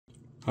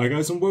Hi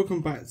guys, and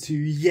welcome back to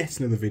yet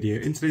another video.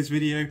 In today's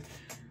video,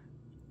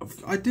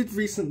 I did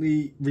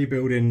recently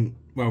repairing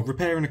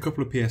a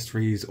couple of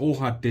PS3s, all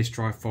had disk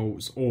drive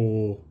faults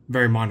or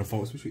very minor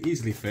faults which were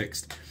easily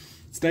fixed.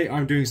 Today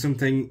I'm doing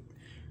something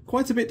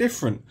quite a bit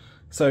different.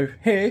 So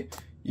here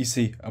you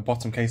see a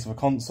bottom case of a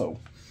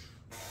console.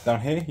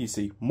 Down here you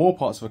see more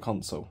parts of a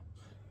console.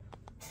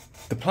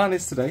 The plan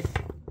is today,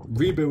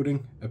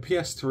 rebuilding a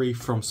PS3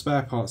 from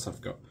spare parts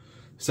I've got.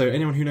 So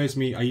anyone who knows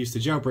me, I used to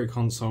jailbreak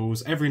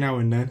consoles every now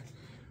and then.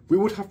 We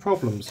would have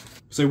problems.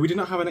 So we did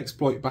not have an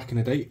exploit back in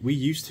the day. We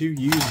used to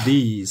use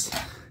these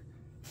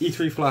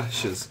E3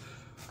 flashes.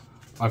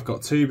 I've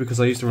got two because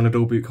I used to run a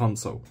dual boot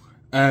console.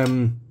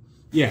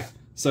 Yeah,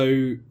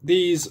 so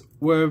these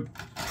were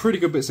pretty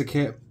good bits of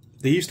kit.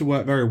 They used to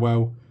work very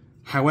well.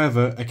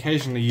 However,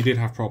 occasionally you did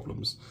have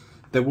problems.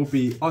 There would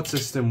be odd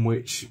system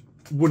which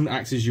wouldn't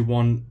act as you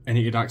want and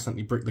it would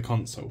accidentally brick the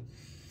console.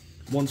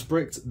 Once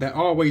bricked, there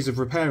are ways of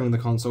repairing the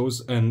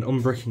consoles and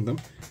unbricking them.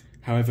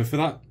 However, for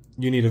that,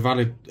 you need a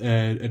valid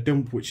a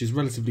dump, which is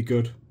relatively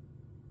good.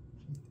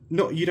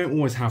 You don't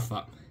always have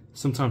that.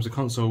 Sometimes the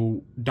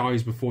console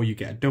dies before you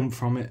get a dump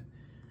from it.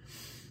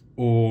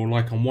 Or,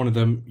 like on one of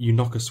them, you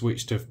knock a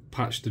switch to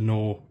patch the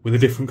NOR with a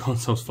different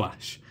console's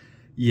flash.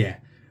 Yeah,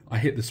 I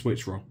hit the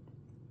switch wrong.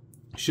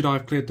 Should I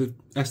have cleared the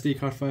SD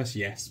card first?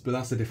 Yes, but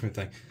that's a different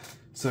thing.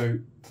 So,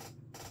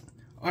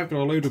 I've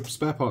got a load of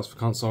spare parts for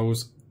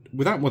consoles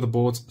without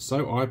motherboards,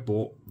 so I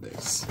bought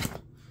this,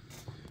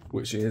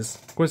 which is,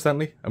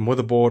 coincidentally, a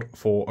motherboard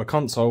for a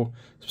console,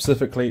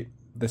 specifically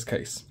this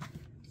case.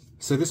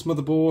 So this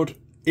motherboard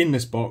in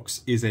this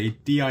box is a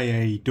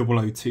DIA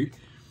 002,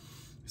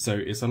 so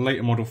it's a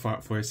later model for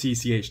a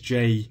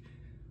CCHJ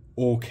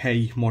or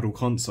K model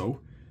console.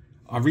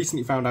 I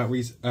recently found out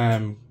that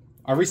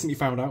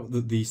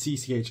the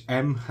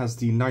CCHM has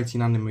the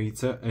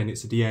 90nm and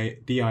it's a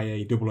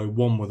DIA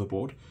 001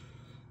 motherboard.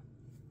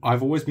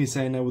 I've always been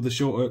saying there with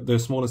the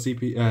smaller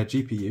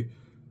GPU,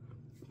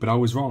 but I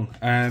was wrong.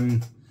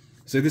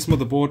 So this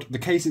motherboard, the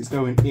case it's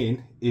going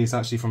in is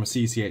actually from a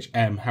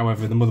CCHM.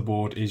 However, the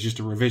motherboard is just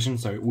a revision,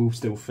 so it will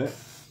still fit.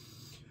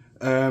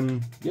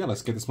 Yeah,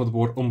 let's get this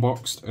motherboard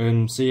unboxed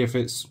and see if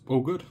it's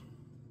all good.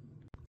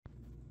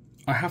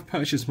 I have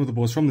purchased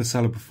motherboards from the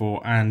seller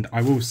before, and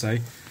I will say,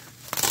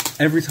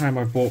 every time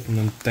I've bought from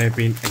them, they've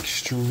been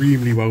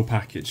extremely well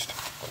packaged.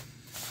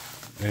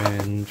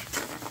 And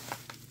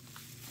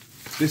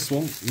this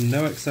one,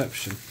 no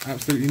exception.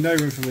 Absolutely no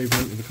room for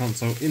movement with the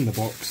console in the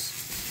box.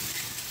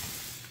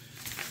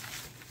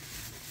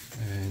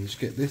 And just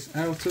get this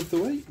out of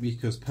the way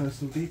because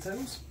personal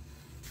details.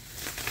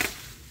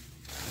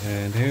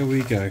 And here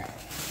we go.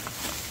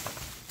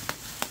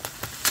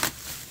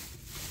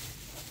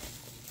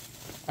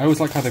 I always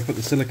like how they put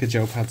the silica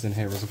gel pads in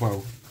here as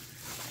well,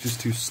 just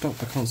to stop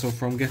the console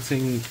from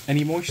getting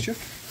any moisture.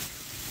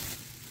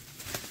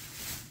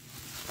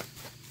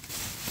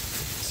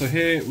 So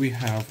here we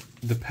have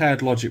the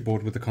paired logic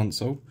board with the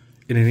console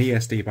in an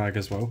ESD bag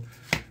as well.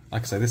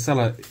 Like I say, this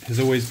seller has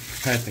always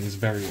prepared things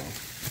very well.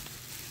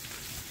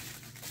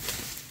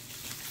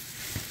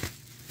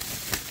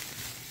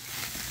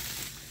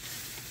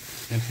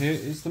 And here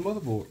is the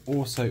motherboard,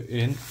 also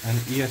in an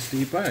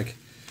ESD bag.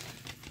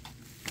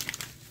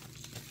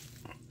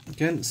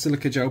 Again,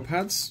 silica gel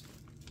pads.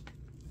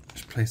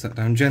 Just place that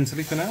down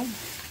gently for now.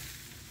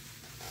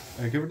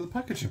 And get rid of the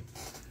packaging.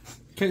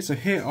 Okay, so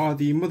here are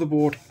the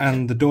motherboard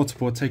and the daughter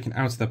board taken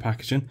out of their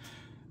packaging.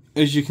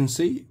 As you can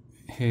see,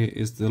 here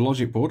is the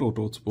logic board or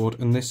daughter board,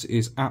 and this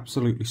is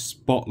absolutely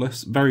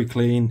spotless, very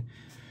clean,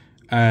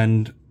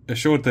 and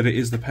assured that it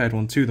is the paired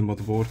one to the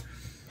motherboard.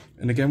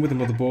 And again, with the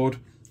motherboard,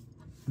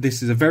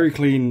 this is a very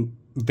clean,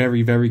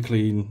 very, very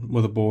clean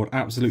motherboard,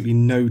 absolutely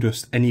no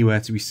dust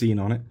anywhere to be seen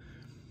on it.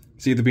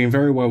 It's either been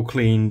very well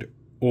cleaned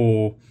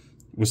or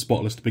was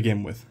spotless to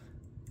begin with.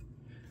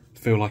 I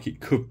feel like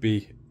it could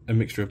be a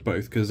mixture of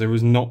both because there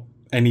was not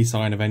any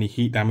sign of any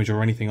heat damage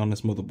or anything on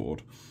this motherboard.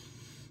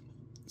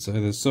 So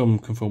there's some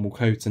conformal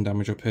coating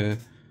damage up here.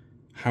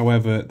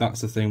 However,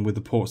 that's the thing with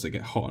the ports that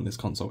get hot on this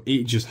console.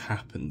 It just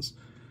happens.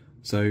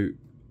 So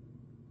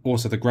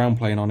also the ground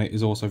plane on it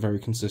is also very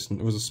consistent.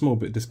 There was a small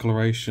bit of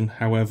discoloration.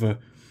 However,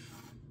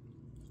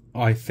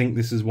 I think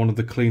this is one of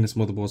the cleanest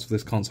motherboards for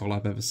this console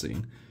I've ever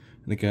seen.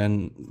 And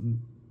again,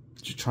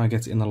 just try and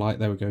get it in the light.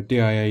 There we go.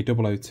 DIA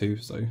 002.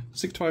 So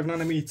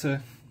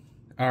 65nm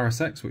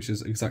RSX, which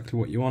is exactly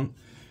what you want.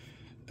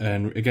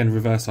 And again,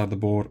 reverse side of the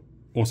board,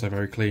 also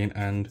very clean.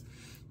 And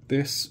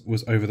this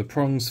was over the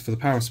prongs for the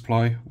power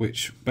supply,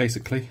 which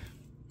basically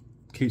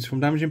keeps from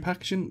damaging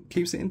packaging,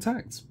 keeps it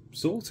intact.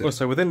 Sorted.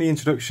 Also, within the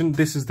introduction,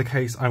 this is the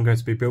case I'm going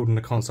to be building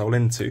the console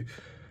into.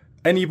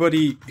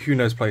 Anybody who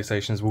knows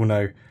PlayStations will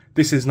know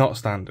this is not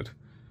standard.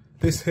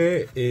 This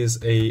here is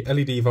a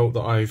LED volt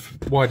that I've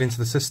wired into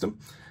the system.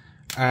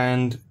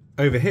 And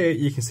over here,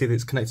 you can see that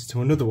it's connected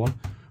to another one,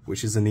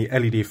 which is in the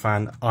LED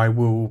fan. I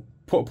will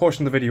put a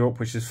portion of the video up,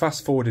 which is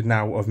fast forwarded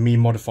now, of me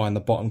modifying the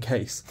bottom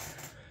case.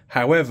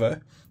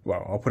 However,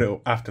 well, I'll put it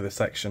up after this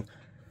section.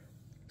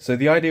 So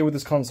the idea with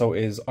this console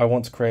is I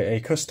want to create a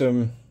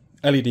custom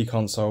LED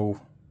console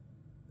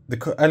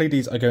the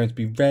LEDs are going to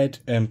be red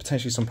and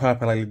potentially some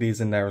purple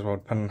LEDs in there as well,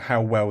 depending on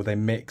how well they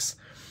mix.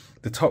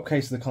 The top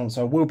case of the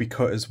console will be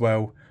cut as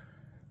well,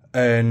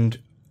 and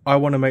I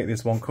want to make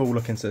this one cool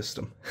looking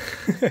system.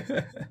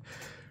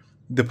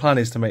 The plan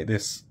is to make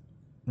this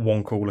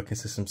one cool looking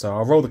system, so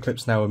I'll roll the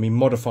clips now of me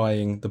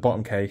modifying the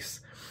bottom case.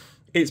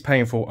 It's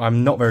painful,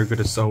 I'm not very good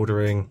at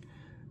soldering.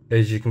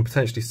 As you can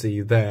potentially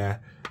see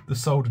there, the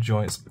solder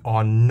joints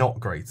are not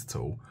great at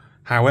all.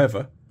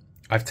 However,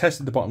 I've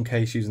tested the bottom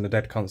case using the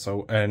dead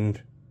console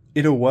and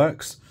it all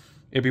works.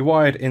 It'll be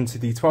wired into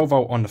the 12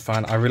 volt on the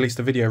fan. I released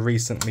a video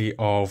recently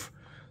of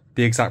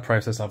the exact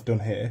process I've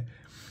done here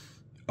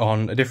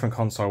on a different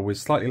console with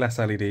slightly less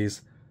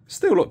LEDs.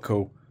 Still look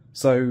cool.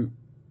 So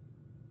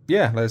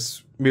yeah,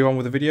 let's move on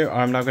with the video.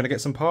 I'm now going to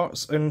get some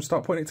parts and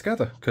start putting it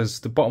together, because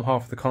the bottom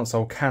half of the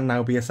console can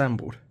now be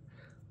assembled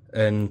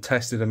and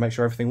tested and make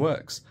sure everything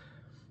works.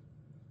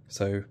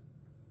 So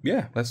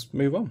yeah, let's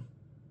move on.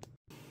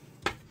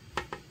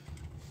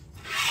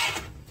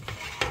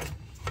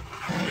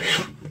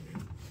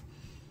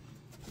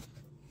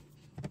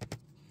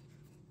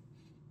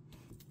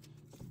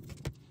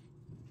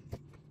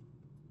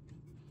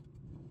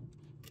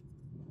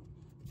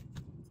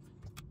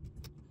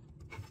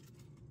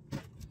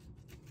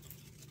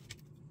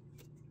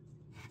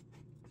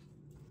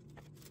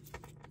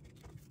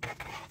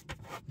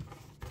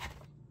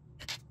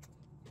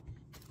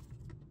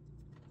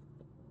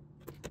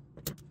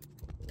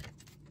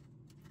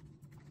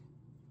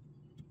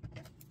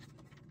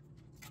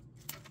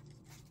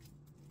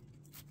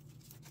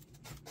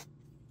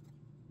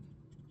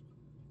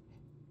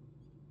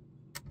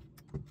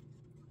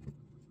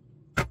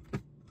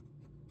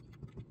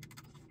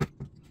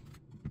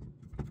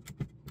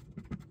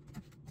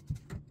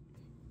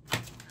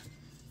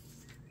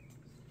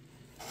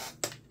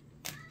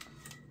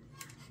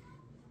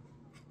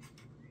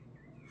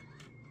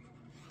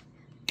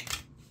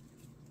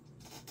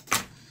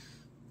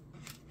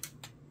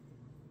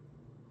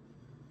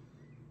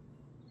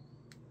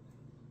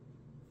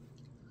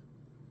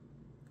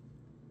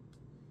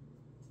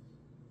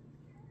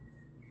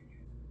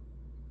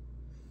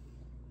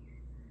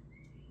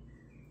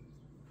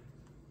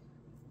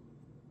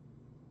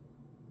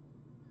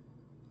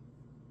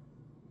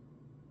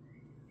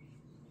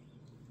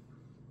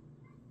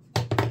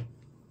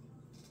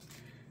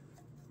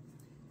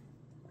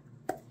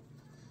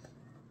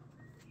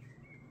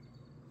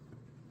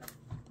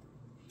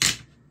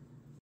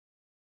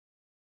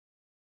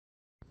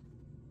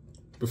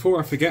 Before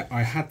I forget,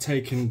 I had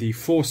taken the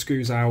 4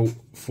 screws out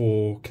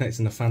for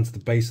connecting the fan to the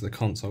base of the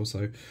console,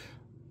 so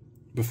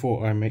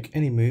before I make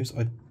any moves,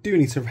 I do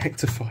need to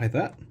rectify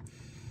that.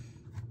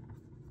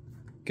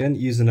 Again,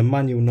 using a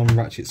manual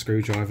non-ratchet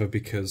screwdriver,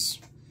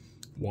 because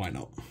why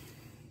not?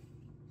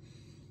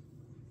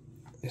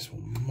 This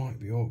one might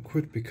be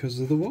awkward because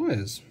of the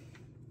wires.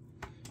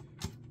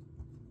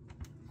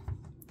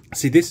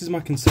 See, this is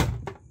my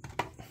concern.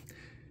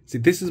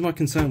 This is my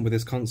concern with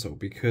this console,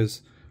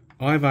 because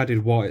I've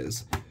added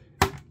wires.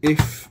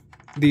 If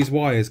these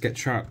wires get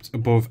trapped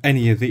above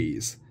any of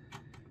these,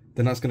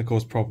 then that's going to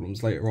cause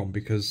problems later on,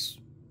 because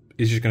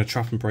it's just going to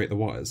trap and break the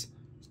wires.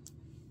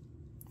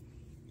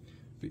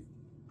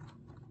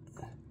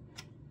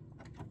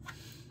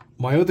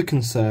 My other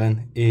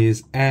concern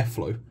is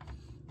airflow,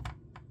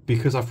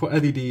 because I've put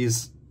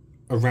LEDs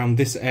around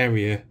this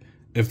area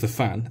of the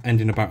fan,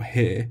 ending about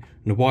here,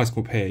 and the wires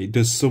come up here. It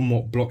does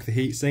somewhat block the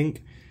heatsink.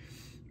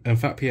 In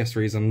fact,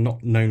 PS3s are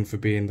not known for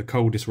being the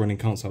coldest running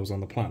consoles on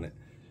the planet.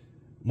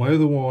 My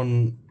other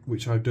one,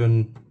 which I've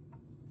done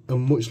a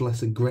much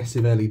less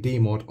aggressive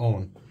LED mod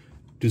on,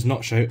 does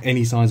not show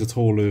any signs at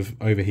all of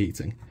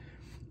overheating.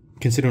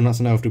 Considering that's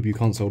an LFW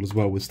console as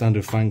well with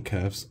standard fan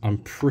curves, I'm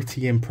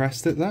pretty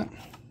impressed at that.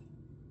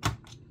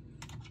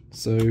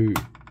 So,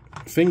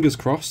 fingers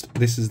crossed,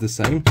 this is the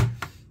same.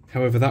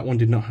 However, that one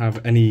did not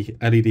have any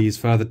LEDs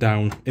further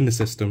down in the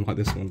system like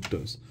this one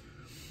does.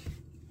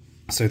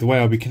 So the way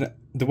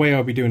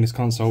I'll be doing this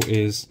console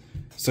is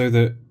so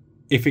that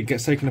if it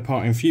gets taken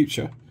apart in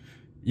future,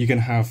 you can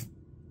have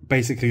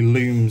basically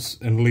looms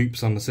and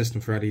loops on the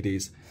system for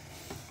LEDs.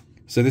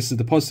 So this is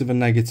the positive and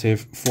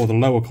negative for the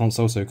lower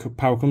console. So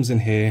power comes in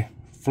here,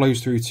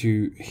 flows through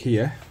to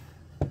here,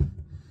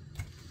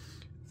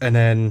 and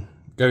then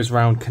goes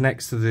around,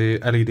 connects to the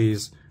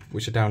LEDs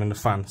which are down in the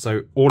fan.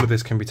 So all of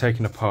this can be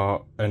taken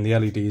apart and the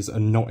LEDs are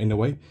not in the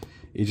way.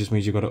 It just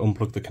means you've got to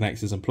unplug the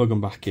connectors and plug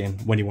them back in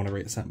when you want to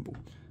reassemble.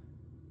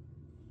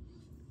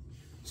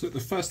 So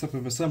the first step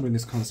of assembling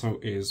this console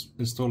is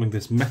installing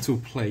this metal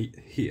plate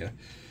here.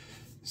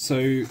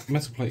 So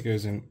metal plate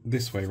goes in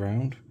this way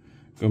round.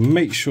 Got to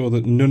make sure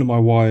that none of my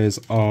wires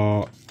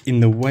are in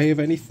the way of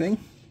anything.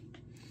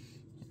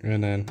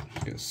 And then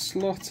get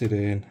slotted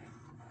in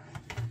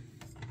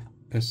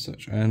as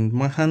such. And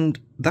my hand,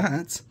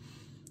 that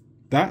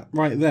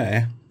right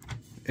there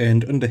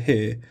and under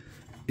here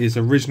is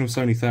original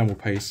Sony thermal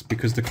paste,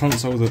 because the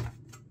console that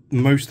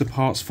most of the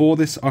parts for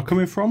this are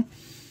coming from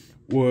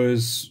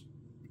was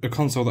a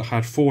console that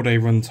had 4-day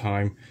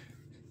runtime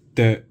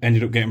that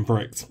ended up getting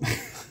bricked.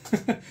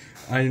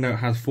 I only know it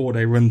has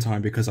 4-day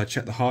runtime because I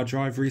checked the hard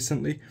drive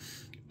recently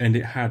and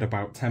it had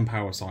about 10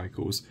 power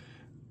cycles.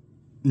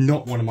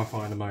 Not one of my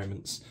finer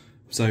moments.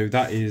 So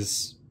that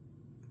is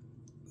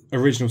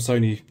original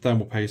Sony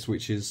thermal paste,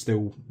 which is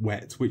still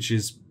wet, which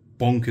is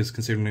bonkers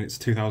considering it's a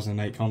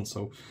 2008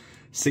 console,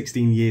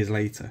 16 years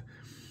later.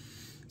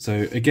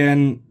 So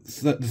again,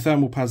 the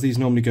thermal pads, these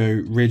normally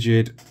go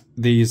rigid.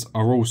 These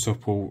are all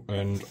supple,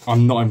 and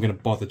I'm not even going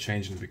to bother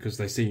changing them because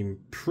they seem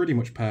pretty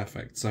much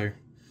perfect. So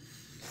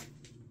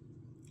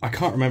I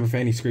can't remember if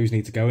any screws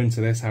need to go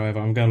into this. However,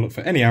 I'm going to look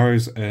for any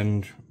arrows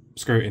and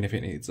screw it in if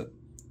it needs it.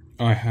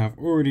 I have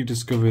already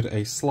discovered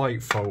a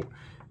slight fault.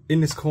 In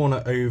this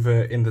corner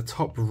over in the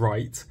top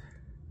right,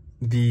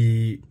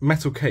 the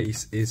metal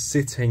case is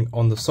sitting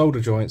on the solder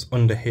joints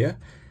under here.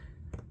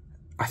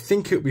 I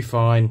think it'll be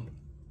fine.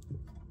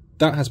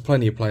 That has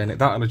plenty of play in it.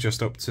 That'll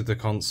adjust up to the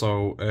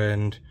console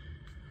and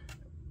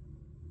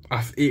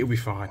it'll be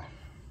fine.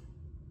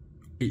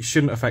 It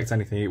shouldn't affect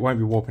anything. It won't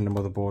be warping the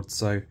motherboard,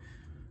 so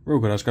we're all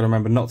good. I just got to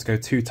remember not to go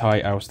too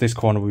tight, else this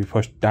corner will be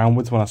pushed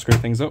downwards when I screw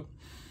things up.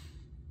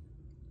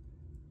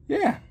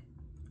 Yeah,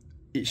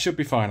 it should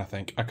be fine, I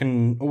think. I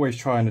can always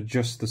try and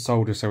adjust the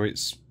solder so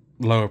it's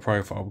lower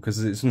profile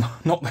because it's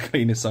not the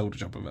cleanest solder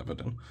job I've ever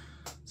done.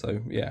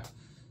 So yeah,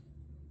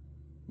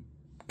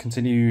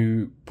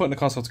 continue putting the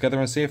console together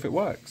and see if it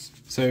works.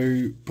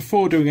 So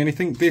before doing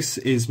anything, this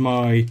is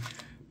my,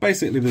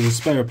 basically there's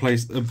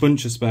a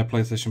bunch of spare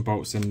PlayStation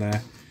bolts in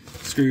there,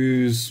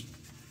 screws,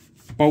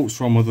 bolts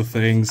from other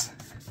things,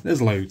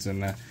 there's loads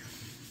in there.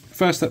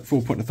 First step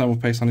before putting the thermal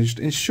paste on is just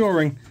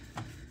ensuring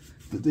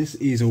that this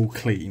is all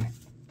clean,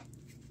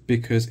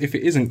 because if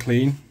it isn't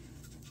clean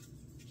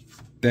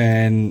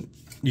then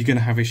you're going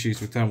to have issues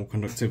with thermal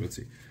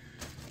conductivity.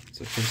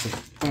 So place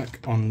it back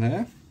on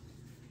there,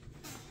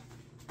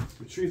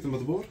 retrieve the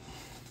motherboard,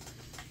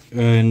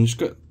 and just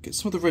get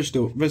some of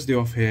the residue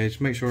off here,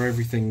 just make sure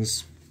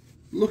everything's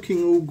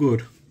looking all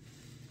good.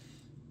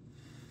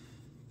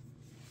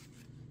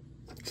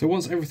 So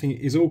once everything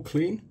is all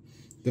clean,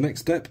 the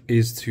next step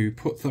is to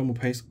put thermal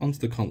paste onto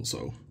the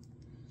console.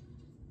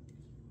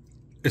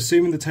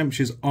 Assuming the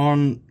temperatures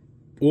aren't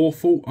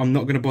awful, I'm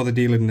not going to bother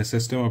dealing in the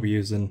system. I'll be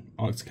using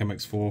Arctic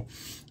MX4,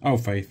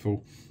 Old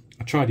Faithful.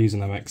 I tried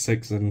using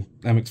MX6 and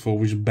MX4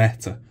 was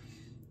better.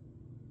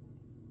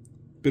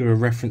 Bit of a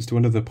reference to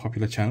another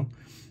popular channel.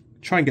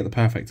 Try and get the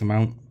perfect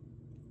amount.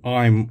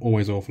 I'm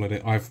always awful at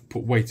it. I've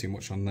put way too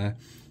much on there.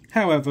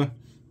 However,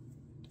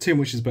 too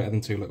much is better than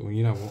too little.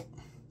 You know what?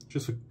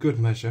 Just for good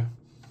measure,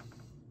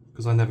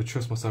 because I never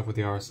trust myself with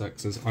the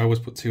RSXs, I always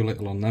put too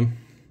little on them.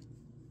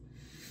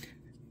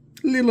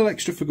 A little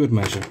extra for good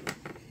measure.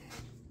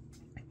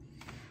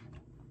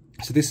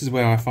 So this is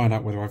where I find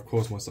out whether I've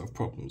caused myself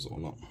problems or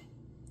not.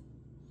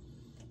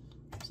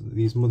 So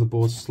these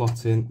motherboards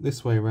slot in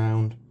this way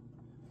around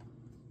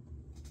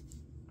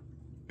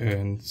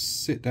and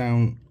sit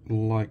down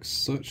like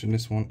such, and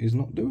this one is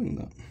not doing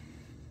that.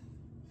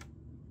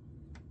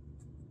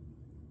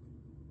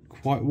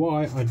 Quite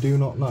why, I do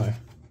not know.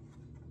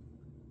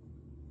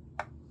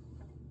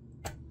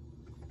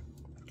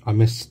 I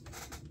missed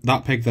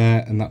that peg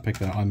there and that peg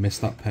there. I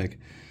missed that peg.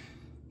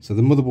 So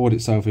the motherboard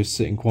itself is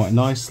sitting quite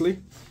nicely.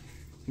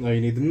 Now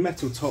you need the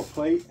metal top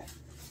plate.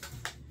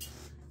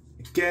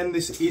 Again,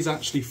 this is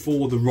actually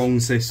for the wrong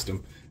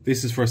system.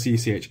 This is for a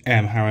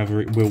CCHM, however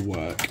it will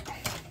work.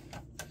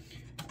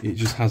 It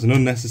just has an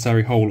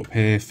unnecessary hole up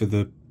here for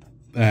the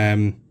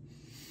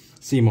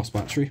CMOS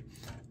battery.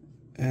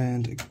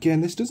 And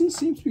again, this doesn't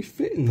seem to be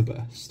fitting the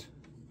best.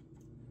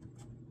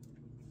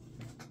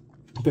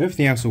 But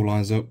everything else all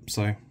lines up,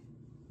 so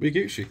we're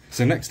Gucci.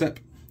 So next step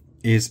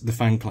is the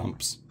fan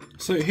clamps.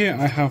 So here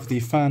I have the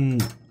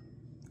fan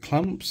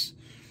clamps.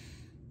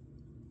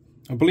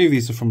 I believe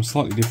these are from a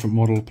slightly different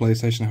model of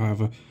PlayStation,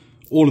 however,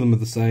 all of them are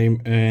the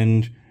same,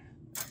 and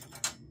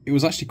it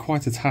was actually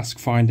quite a task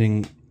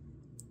finding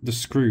the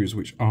screws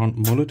which aren't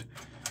mullered,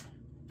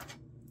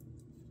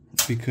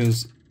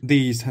 because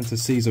these tend to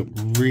seize up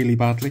really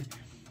badly.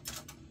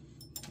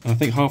 And I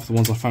think half the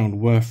ones I found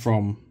were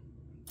from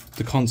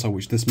the console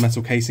which this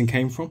metal casing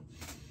came from.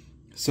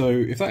 So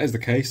if that is the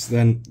case,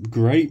 then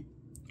great.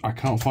 I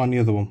can't find the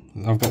other one.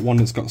 I've got one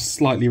that's got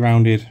slightly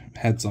rounded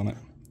heads on it.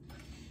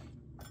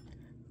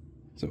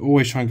 So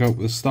always try and go up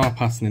with a star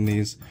pattern in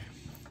these,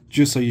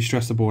 just so you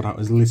stress the board out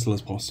as little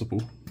as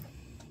possible.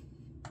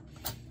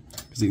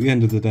 Because at the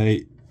end of the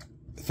day,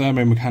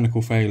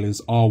 thermomechanical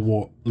failures are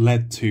what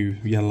led to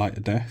yellow light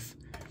of death,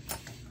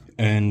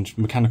 and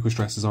mechanical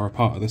stresses are a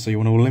part of this, so you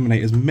want to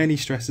eliminate as many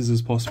stresses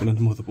as possible in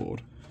the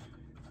motherboard.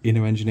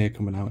 Inner engineer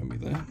coming out at me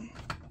there.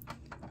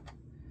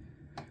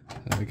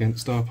 Again,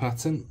 star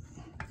pattern.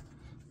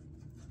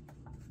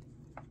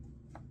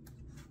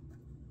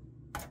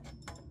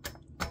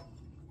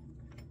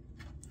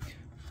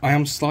 I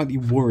am slightly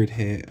worried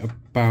here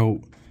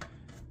about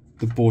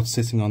the board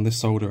sitting on this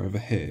solder over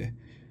here,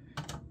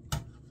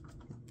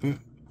 but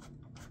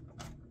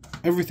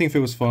everything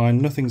feels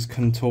fine, nothing's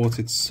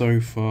contorted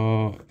so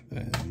far,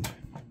 and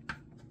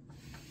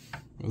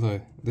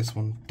although this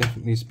one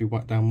definitely needs to be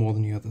whacked down more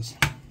than the others.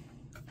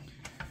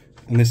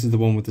 And this is the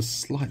one with the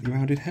slightly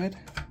rounded head.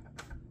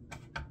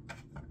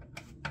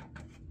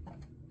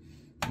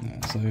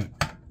 So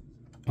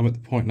I'm at the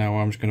point now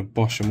where I'm just going to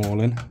bosh them all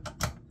in.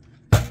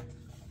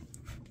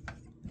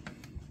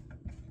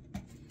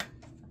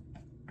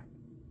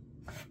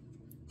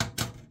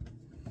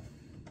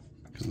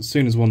 Because as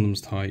soon as one of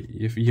them's tight,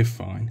 you're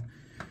fine.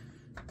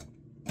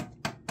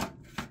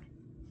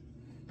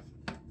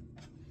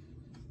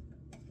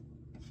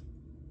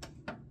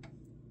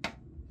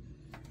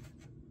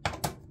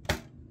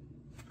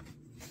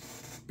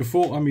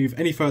 Before I move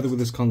any further with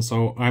this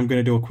console, I'm going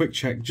to do a quick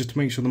check just to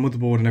make sure the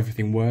motherboard and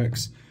everything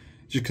works.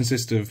 It just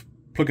consists of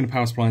plugging a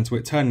power supply into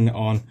it, turning it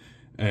on,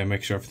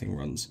 making sure everything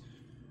runs.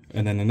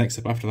 And then the next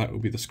step after that will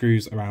be the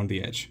screws around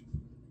the edge.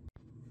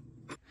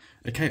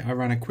 Okay, I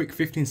ran a quick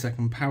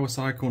 15-second power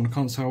cycle on the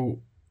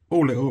console,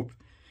 all lit up.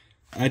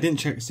 I didn't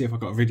check to see if I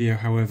got a video,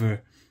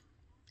 however,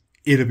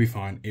 it'll be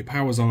fine. It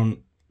powers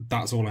on,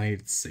 that's all I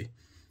needed to see.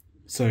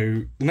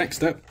 So the next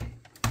step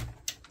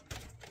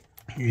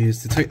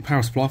is to take the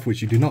power supply off,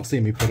 which you do not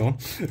see me put on,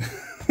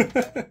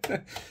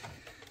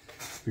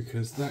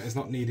 because that is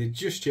not needed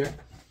just yet,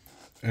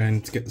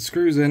 and to get the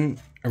screws in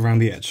around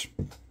the edge.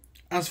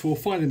 As for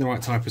finding the right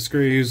type of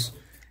screws,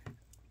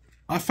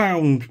 I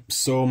found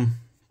some.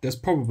 There's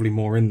probably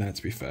more in there,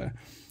 to be fair.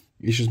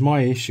 It's just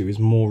my issue is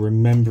more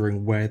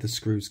remembering where the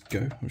screws go.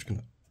 I'm just going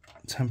to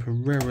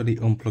temporarily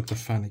unplug the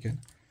fan again.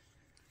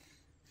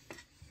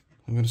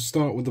 I'm going to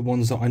start with the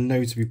ones that I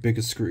know to be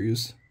bigger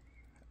screws.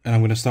 And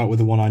I'm going to start with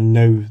the one I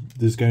know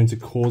there's going to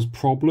cause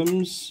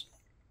problems.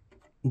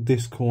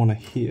 This corner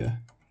here,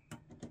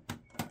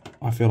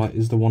 I feel like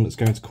is the one that's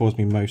going to cause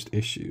me most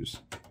issues.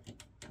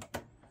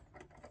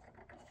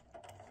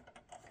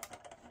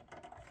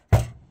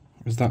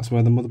 Because that's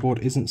where the motherboard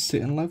isn't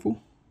sitting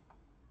level.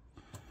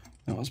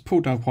 Now it's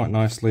pulled down quite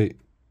nicely.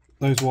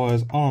 Those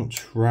wires aren't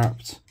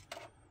trapped.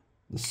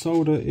 The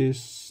solder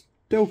is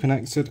still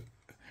connected.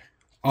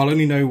 I'll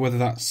only know whether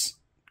that's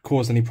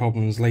caused any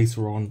problems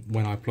later on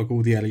when I plug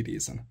all the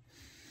LEDs in.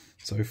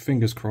 So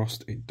fingers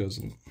crossed it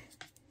doesn't.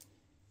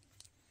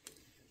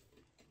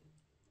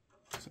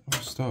 So I'll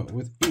start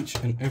with each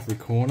and every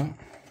corner.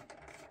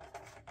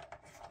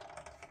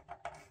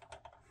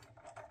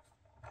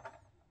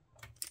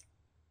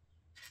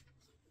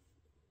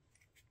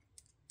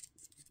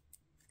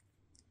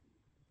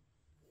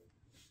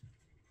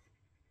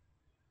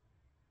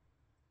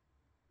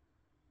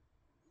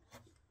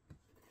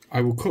 I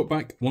will cut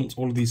back once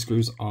all of these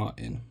screws are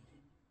in.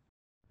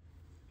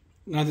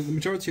 Now that the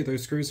majority of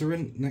those screws are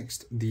in,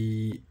 next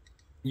the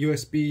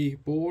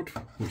USB board,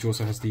 which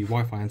also has the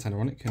Wi-Fi antenna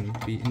on it, can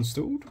be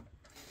installed.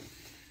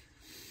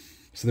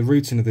 So the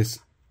routing of this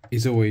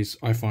is always,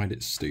 I find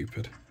it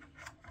stupid.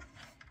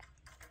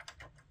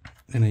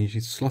 And then you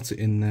just slot it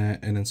in there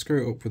and then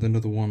screw it up with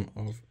another one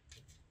of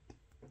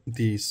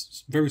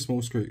these very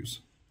small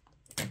screws.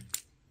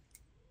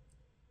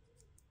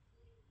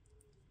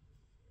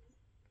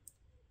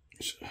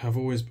 I've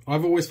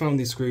always found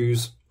these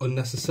screws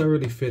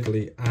unnecessarily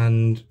fiddly,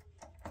 and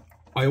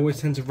I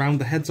always tend to round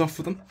the heads off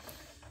of them.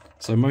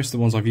 So most of the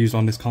ones I've used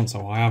on this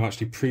console, I have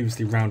actually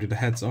previously rounded the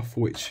heads off,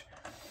 which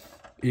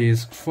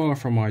is far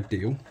from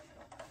ideal.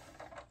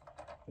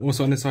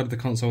 Also on this side of the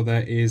console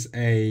there is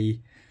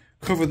a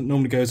cover that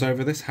normally goes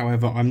over this.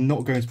 However, I'm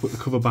not going to put the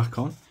cover back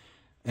on,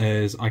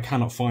 as I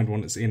cannot find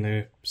one that's in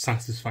a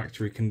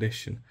satisfactory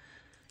condition.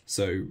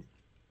 So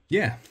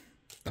yeah,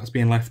 that's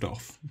being left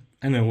off.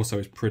 And then also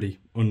it's pretty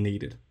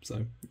unneeded,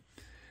 so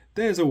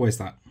there's always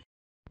that.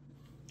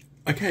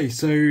 Okay,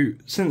 so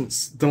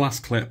since the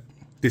last clip,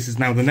 this is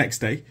now the next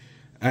day,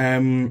 I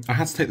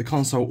had to take the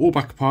console all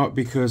back apart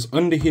because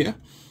under here,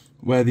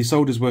 where the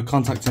solders were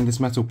contacting this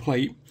metal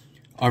plate,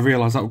 I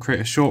realised that would create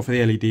a short for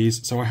the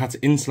LEDs, so I had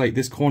to insulate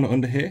this corner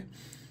under here,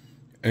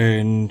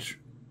 and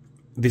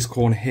this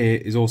corner here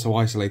is also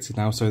isolated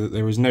now so that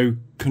there is no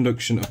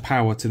conduction of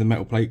power to the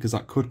metal plate, because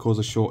that could cause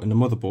a short in the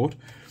motherboard.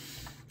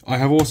 I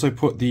have also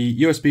put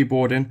the USB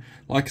board in.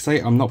 Like I say,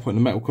 I'm not putting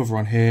the metal cover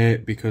on here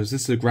because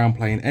this is a ground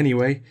plane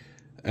anyway,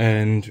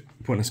 and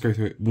putting a screw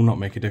through it will not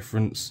make a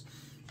difference.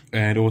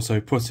 And also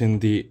putting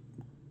the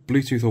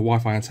Bluetooth or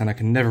Wi-Fi antenna, I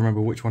can never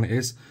remember which one it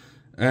is.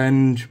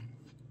 And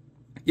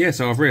yeah,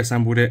 so I've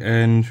reassembled it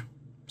and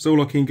it's all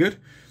looking good.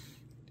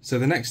 So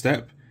the next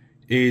step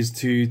is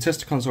to test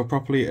the console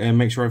properly and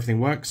make sure everything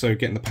works. So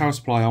getting the power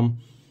supply on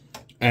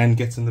and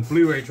getting the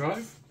Blu-ray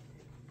drive,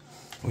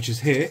 which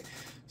is here.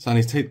 So I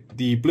need to take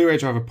the Blu-ray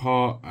drive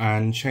apart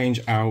and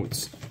change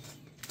out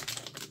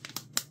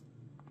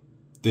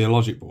the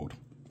logic board.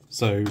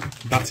 So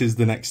that is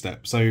the next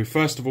step. So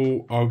first of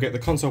all, I'll get the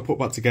console put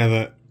back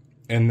together,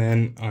 and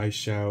then I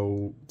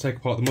shall take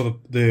apart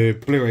the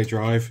Blu-ray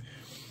drive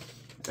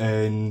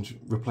and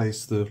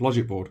replace the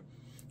logic board,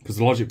 because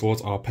the logic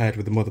boards are paired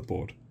with the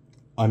motherboard.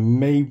 I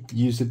may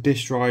use the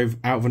disk drive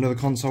out of another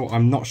console.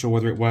 I'm not sure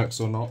whether it works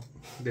or not,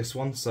 this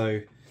one.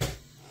 So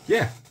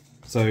yeah.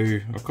 So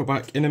I'll cut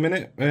back in a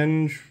minute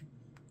and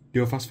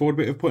do a fast forward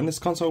bit of putting this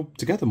console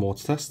together more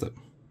to test it.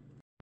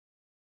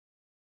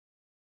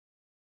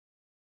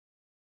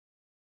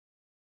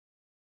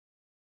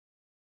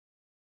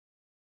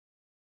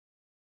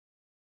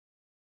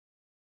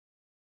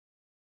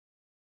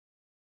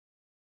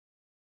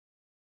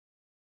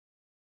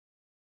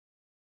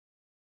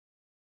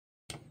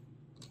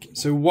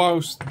 So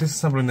whilst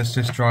disassembling this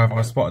disk drive,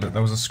 I spotted that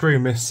there was a screw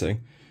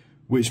missing,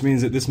 which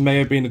means that this may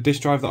have been a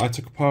disk drive that I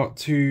took apart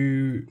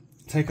to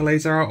take a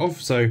laser out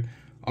of. So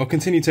I'll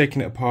continue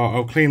taking it apart,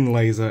 I'll clean the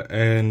laser,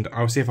 and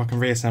I'll see if I can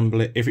reassemble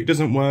it. If it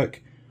doesn't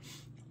work,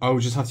 I'll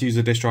just have to use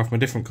a disk drive from a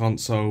different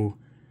console.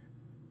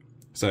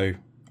 So,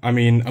 I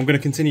mean, I'm going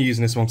to continue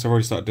using this one because I've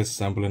already started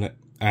disassembling it,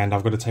 and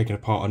I've got to take it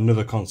apart on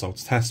another console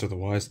to test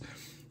otherwise.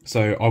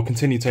 So I'll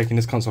continue taking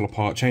this console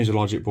apart, change the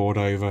logic board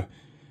over,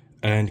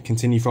 and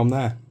continue from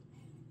there.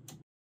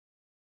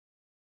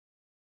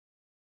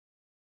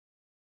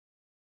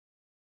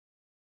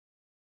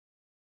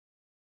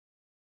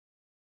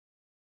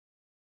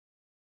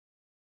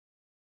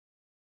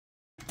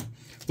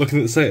 Looking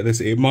at the state of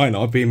this, it might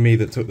not have been me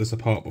that took this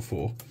apart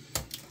before.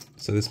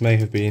 So this may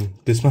have been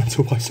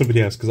dismantled by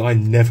somebody else, because I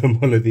never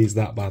muller these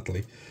that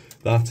badly.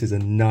 That is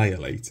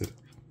annihilated.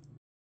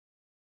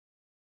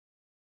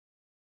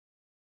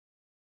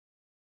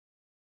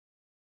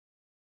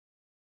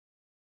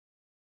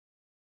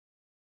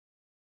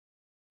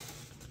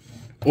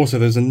 Also,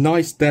 there's a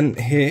nice dent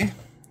here.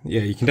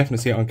 Yeah, you can definitely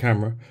see it on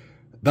camera.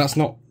 That's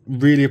not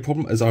really a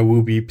problem, as I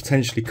will be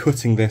potentially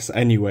cutting this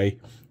anyway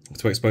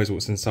to expose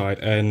what's inside,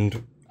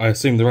 and I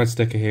assume the red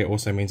sticker here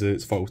also means that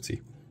it's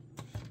faulty.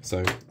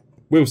 So,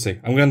 we'll see.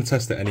 I'm going to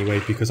test it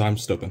anyway because I'm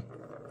stubborn.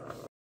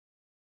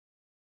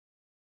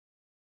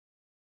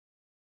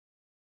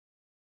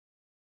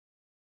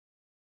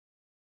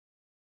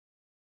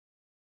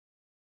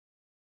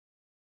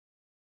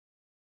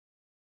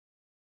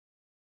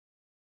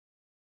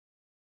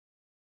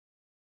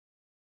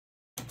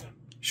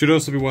 Should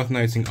also be worth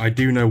noting, I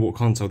do know what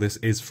console this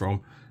is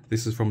from.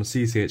 This is from a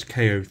CCH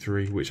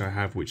KO3, which I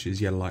have, which is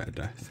Yellow Light of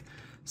Death.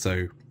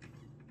 So,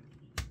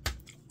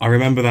 I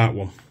remember that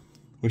one,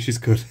 which is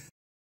good.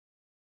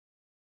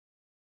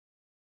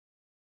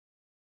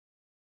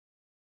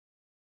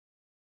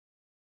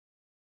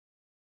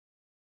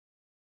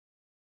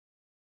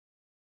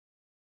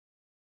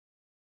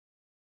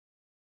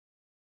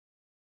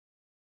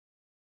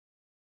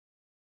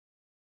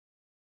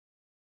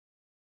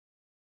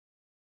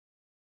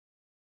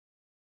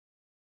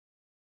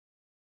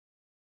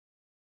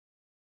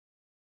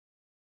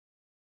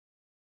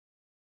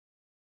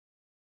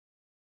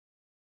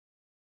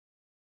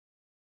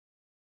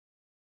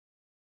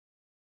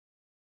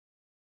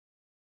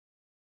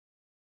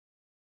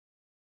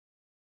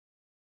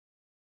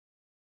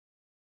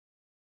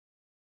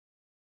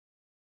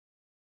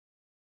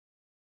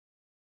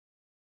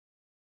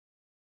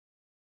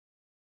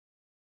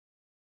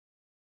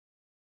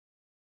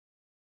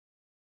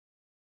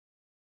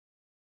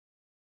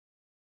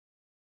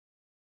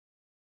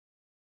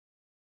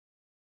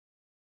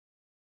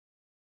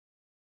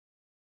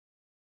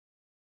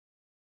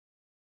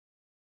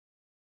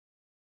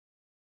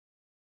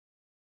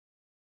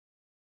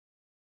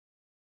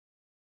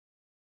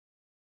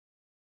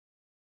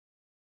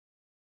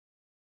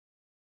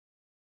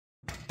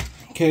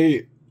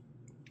 Okay,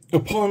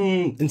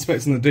 upon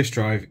inspecting the disk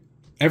drive,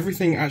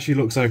 everything actually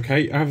looks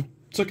okay. I've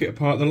took it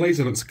apart, the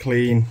laser looks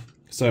clean,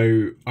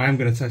 so I am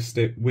going to test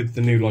it with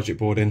the new logic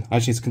board in. I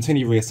just need to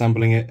continue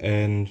reassembling it,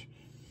 and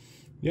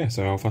yeah,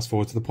 so I'll fast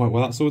forward to the point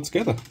where that's all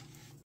together.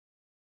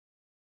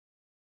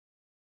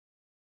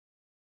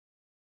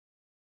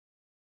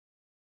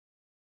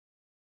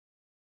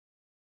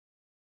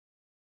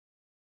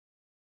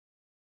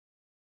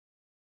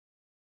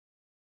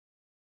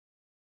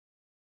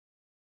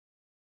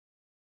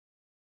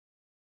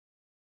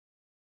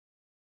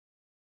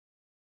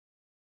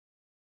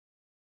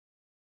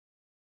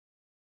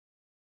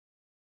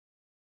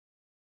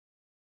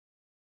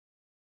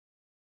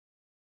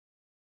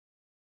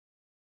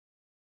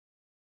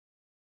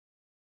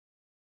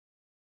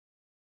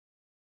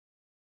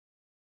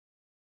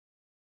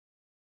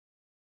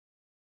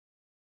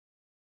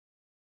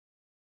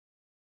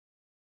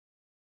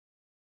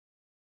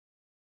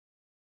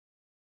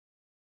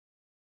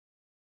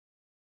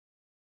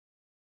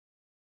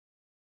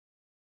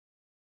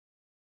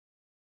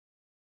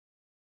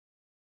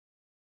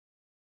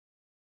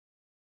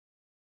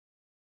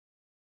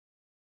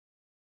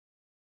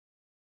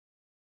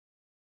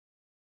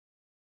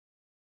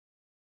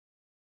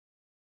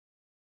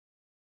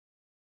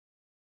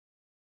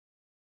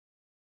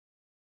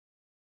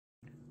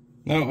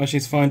 Now I just need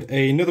to find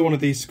another one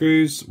of these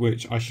screws,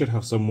 which I should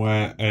have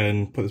somewhere,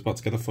 and put this back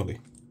together fully.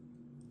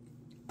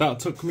 That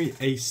took me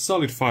a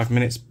solid 5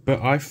 minutes,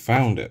 but I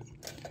found it.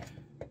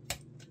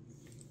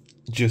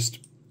 Just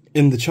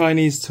in the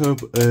Chinese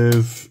tub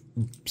of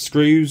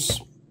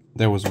screws,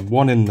 there was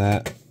one in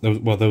there. There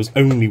was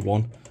only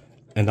one,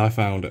 and I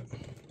found it.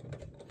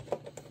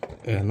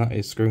 And that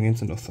is screwing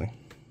into nothing.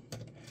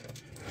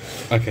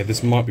 Okay,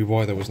 this might be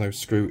why there was no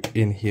screw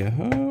in here.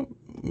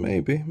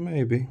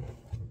 Maybe.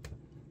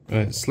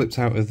 It slipped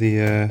out of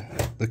the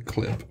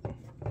clip.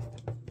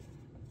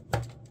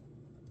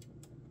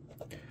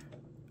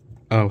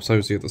 Oh, so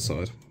is the other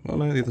side. Oh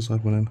no, the other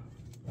side went in.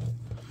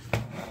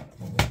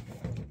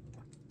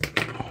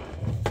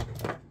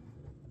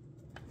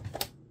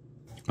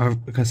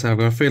 like I said, I've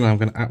got a feeling I'm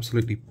going to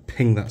absolutely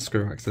ping that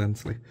screw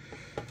accidentally.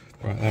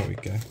 Right, there we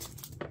go.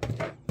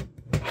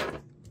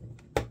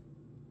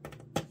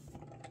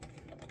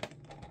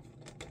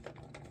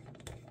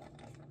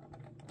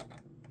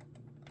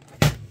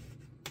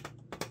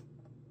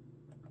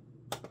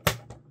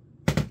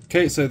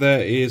 Okay, so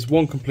there is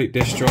one complete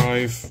disk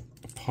drive,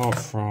 apart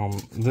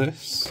from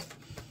this,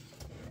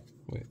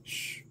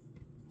 which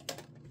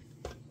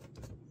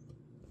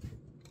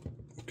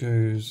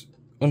goes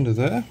under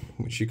there,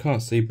 which you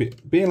can't see.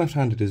 But being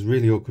left-handed is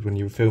really awkward when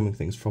you're filming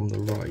things from the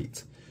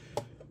right.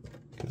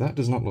 That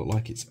does not look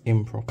like it's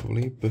in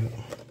properly, but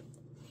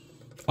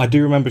I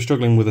do remember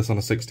struggling with this on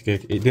a 60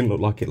 gig. It didn't look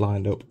like it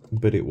lined up,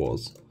 but it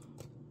was.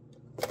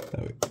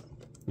 There we go.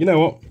 You know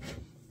what?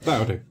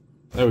 That'll do.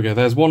 There we go.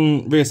 There's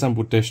one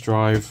reassembled disk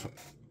drive.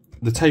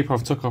 The tape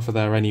I've took off of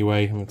there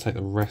anyway. I'm going to take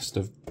the rest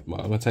of...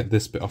 Well, I'm going to take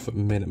this bit off at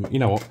minimum. You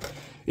know what?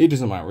 It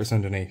doesn't matter. It's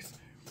underneath.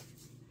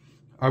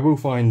 I will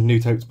find new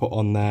tape to put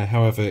on there.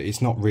 However,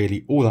 it's not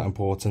really all that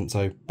important.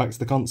 So back to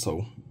the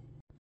console.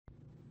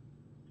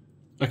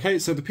 Okay,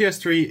 so the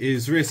PS3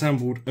 is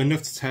reassembled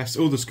enough to test.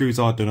 All the screws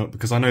are done up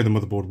because I know the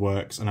motherboard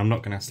works and I'm not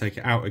going to have to take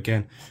it out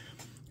again.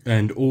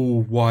 And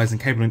all wires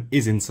and cabling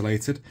is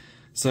insulated.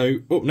 So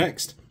up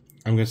next,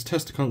 I'm going to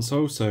test the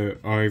console. So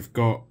I've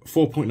got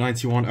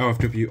 4.91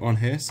 OFW on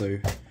here. So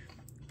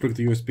plug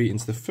the USB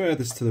into the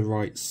furthest to the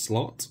right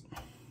slot.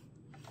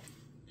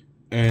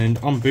 And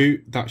on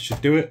boot, that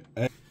should do it.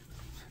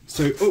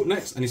 So up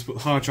next, I need to put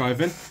the hard drive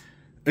in.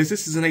 As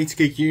this is an 80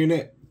 gig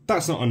unit,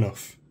 that's not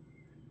enough.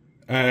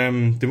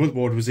 The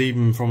motherboard was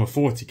even from a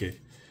 40 gig.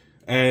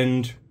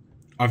 And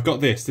I've got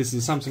this. This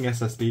is a Samsung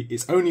SSD.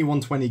 It's only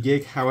 120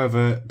 gig.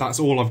 However, that's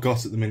all I've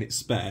got at the minute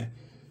spare.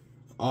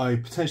 I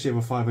potentially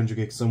have a 500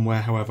 gig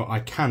somewhere. However, I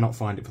cannot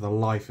find it for the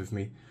life of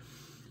me.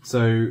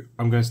 So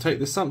I'm going to take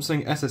the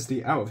Samsung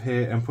SSD out of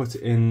here and put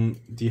it in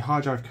the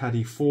hard drive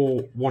caddy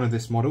for one of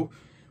this model,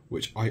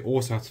 which I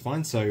also have to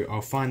find. So I'll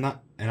find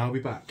that and I'll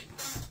be back.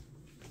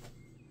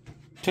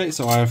 Okay,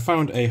 so I have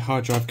found a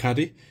hard drive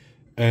caddy.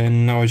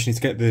 And now I just need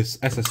to get this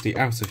SSD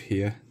out of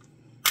here,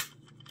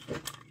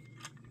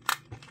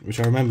 which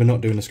I remember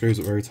not doing the screws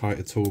up very tight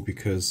at all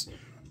because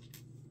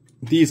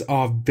these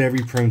are very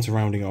prone to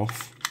rounding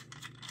off.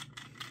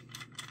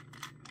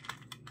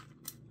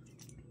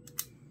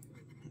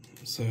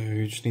 So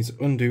you just need to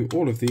undo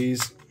all of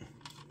these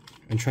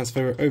and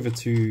transfer it over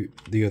to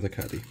the other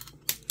caddy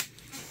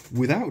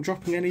without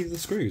dropping any of the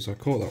screws. I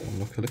caught that one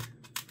luckily.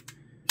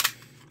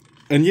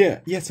 And yeah,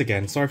 yet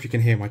again, sorry if you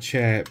can hear my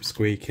chair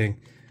squeaking.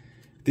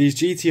 These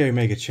GT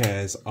Omega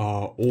chairs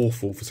are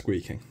awful for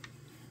squeaking.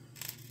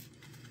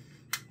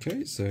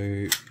 Okay, so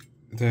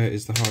there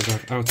is the hard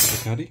drive out of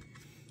the caddy.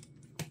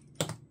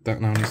 That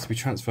now needs to be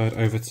transferred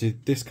over to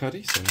this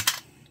caddy. So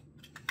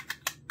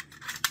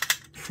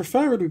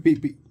preferably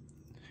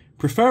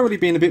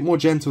being a bit more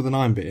gentle than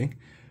I'm being,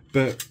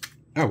 but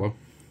oh well.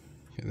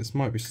 Okay, this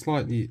might be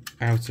slightly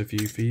out of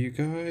view for you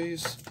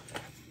guys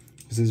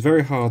because it's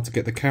very hard to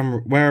get the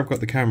camera where I've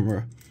got the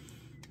camera.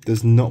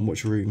 There's not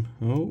much room.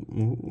 Oh.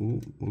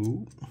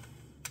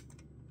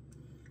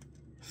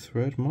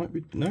 Thread might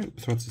be... No,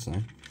 thread's the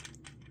same.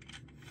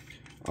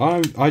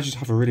 I just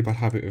have a really bad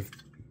habit of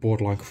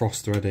borderline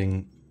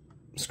cross-threading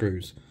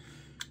screws.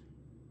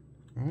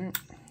 Alright.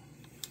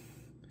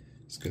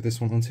 Let's get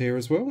this one onto here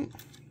as well.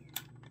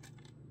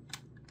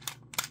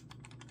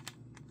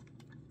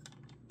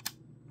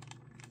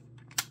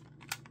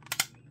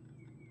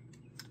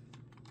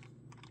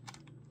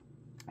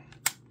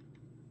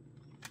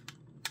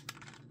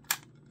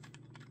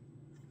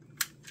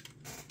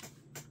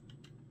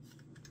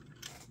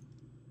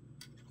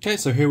 Okay,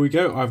 so here we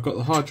go. I've got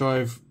the hard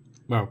drive,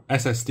 well,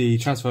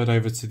 SSD transferred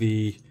over to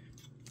the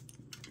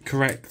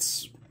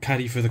correct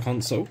caddy for the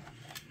console.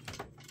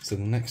 So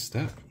the next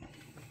step,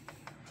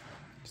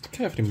 just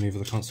carefully maneuver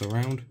the console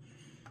around,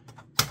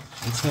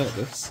 insert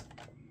this.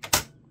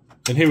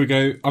 And here we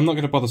go. I'm not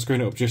going to bother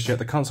screwing it up just yet.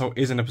 The console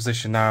is in a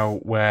position now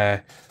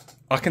where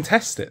I can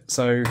test it.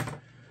 So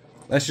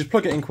let's just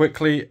plug it in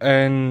quickly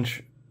and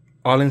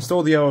I'll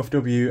install the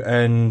OFW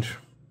and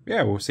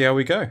yeah, we'll see how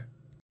we go.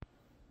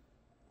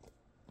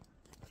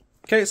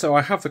 Okay, so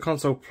I have the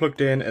console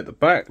plugged in at the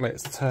back.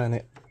 Let's turn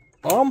it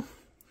on.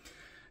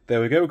 There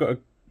we go, we've got a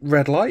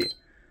red light.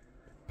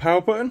 Power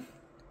button.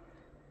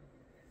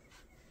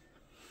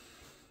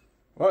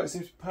 Right, it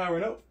seems to be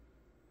powering up.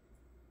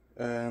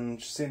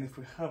 Just seeing if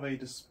we have a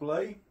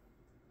display.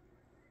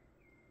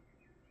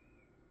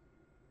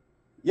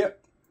 Yep,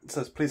 it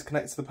says please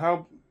connect to the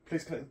power,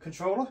 please connect the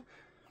controller.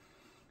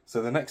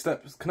 So the next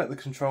step is connect the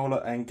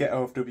controller and get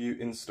OFW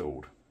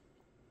installed.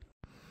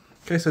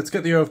 Okay, so to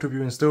get the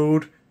OFW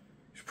installed,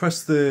 you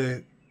press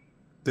the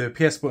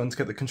PS button to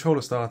get the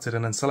controller started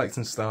and then select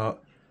and start.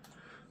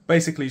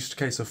 Basically just a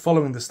case of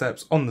following the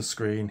steps on the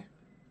screen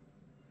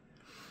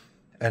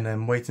and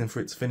then waiting for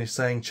it to finish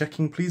saying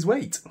checking please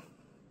wait.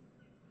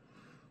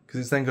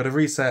 Because it's then got to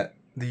reset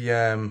the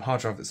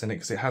hard drive that's in it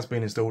because it has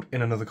been installed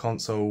in another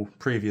console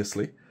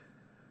previously.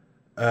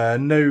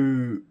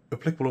 no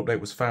applicable update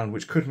was found,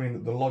 which could mean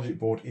that the logic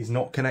board is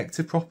not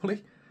connected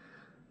properly.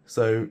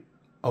 So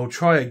I'll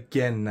try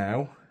again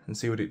now and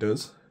see what it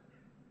does.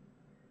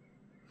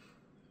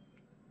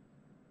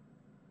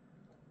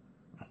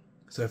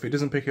 So if it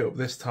doesn't pick it up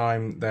this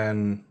time,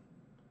 then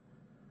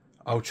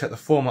I'll check the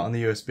format on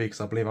the USB,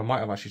 because I believe I might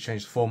have actually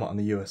changed the format on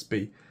the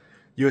USB.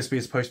 USB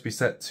is supposed to be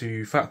set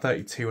to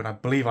FAT32, and I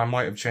believe I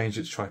might have changed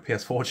it to try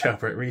PS4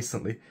 jailbreak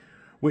recently,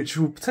 which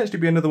will potentially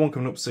be another one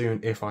coming up soon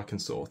if I can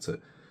sort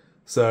it.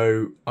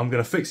 So I'm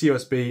going to fix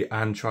USB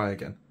and try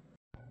again.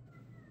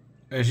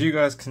 As you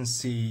guys can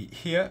see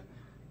here,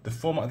 the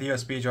format of the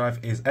USB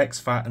drive is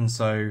exFAT, and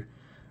so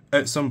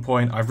at some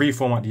point I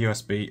reformatted the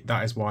USB.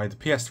 That is why the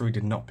PS3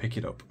 did not pick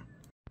it up.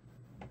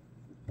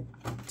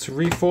 To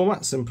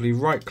reformat, simply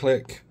right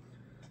click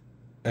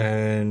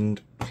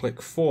and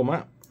click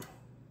format,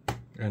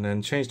 and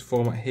then change the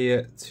format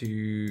here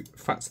to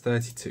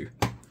FAT32,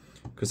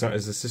 because that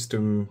is the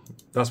system,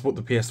 that's what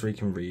the PS3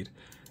 can read.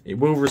 It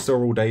will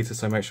restore all data,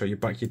 so make sure you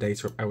back your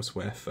data up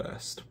elsewhere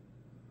first.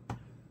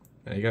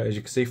 There you go, as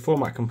you can see,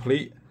 format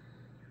complete.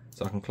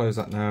 So I can close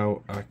that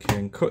now. I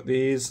can cut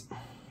these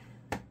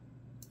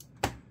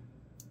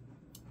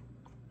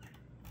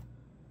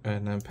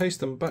and then paste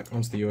them back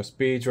onto the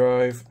USB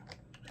drive,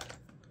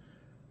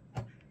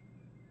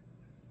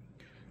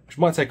 which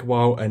might take a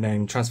while, and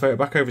then transfer it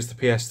back over to the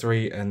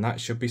PS3, and that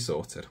should be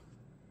sorted.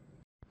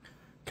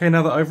 Okay,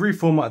 now that I've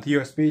reformatted the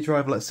USB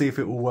drive, let's see if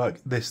it will work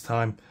this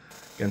time.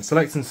 Again,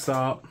 select and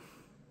start.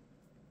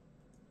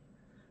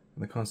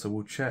 And the console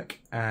will check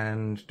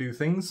and do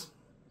things.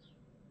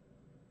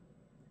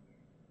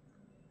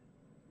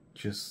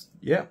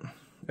 Yeah,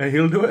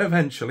 he'll do it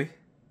eventually.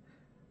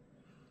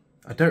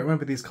 I don't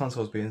remember these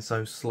consoles being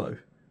so slow.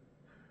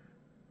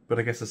 But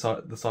I guess the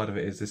side of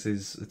it is this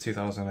is a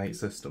 2008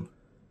 system.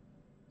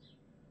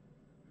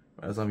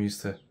 Whereas I'm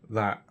used to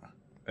that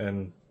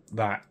and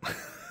that.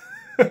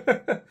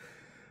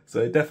 So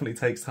it definitely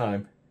takes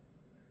time.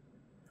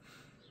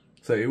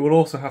 So it will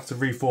also have to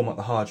reformat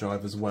the hard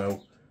drive as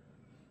well.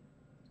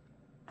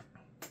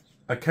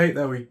 Okay,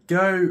 there we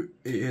go.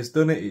 It has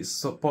done it, it's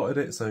spotted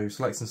it. So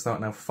select and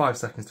start now for 5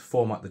 seconds to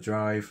format the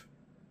drive.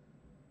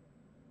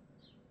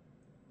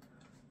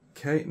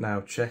 Okay,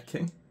 now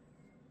checking.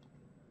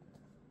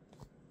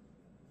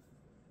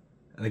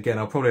 And again,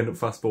 I'll probably end up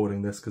fast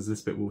forwarding this because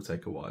this bit will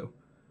take a while.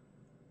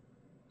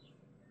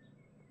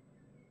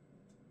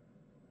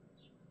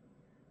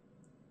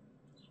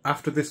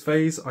 After this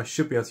phase, I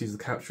should be able to use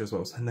the capture as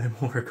well, so no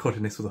more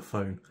recording this with a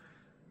phone.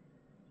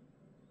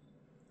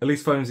 At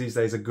least phones these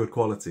days are good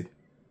quality.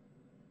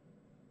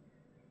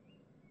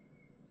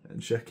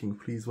 And checking,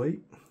 please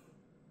wait.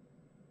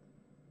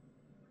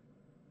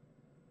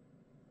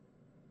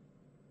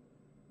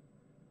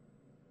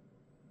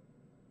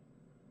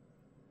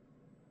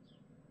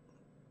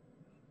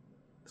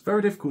 It's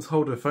very difficult to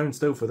hold a phone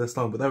still for this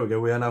long, but there we go.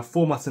 We are now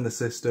formatting the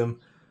system.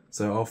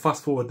 So I'll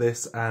fast forward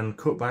this and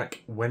cut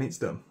back when it's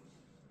done.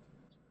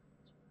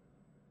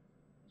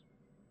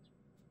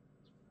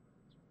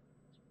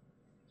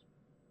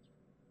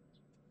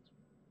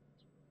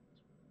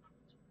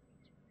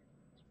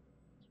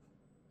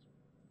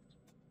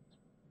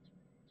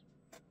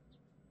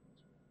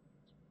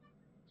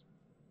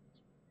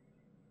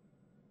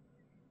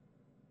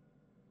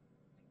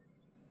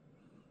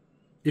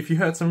 If you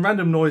heard some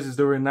random noises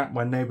during that,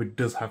 my neighbour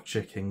does have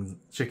chickens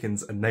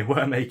and they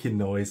were making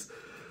noise.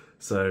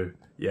 So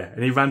yeah,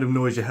 any random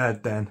noise you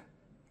heard then,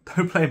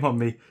 don't blame on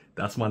me,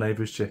 that's my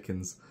neighbour's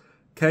chickens.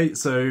 Okay,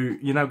 so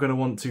you're now going to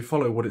want to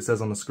follow what it says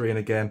on the screen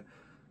again.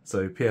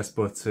 So PS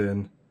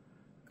button,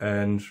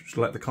 and just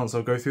let the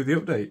console go through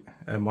the update.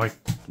 And my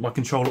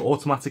controller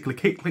automatically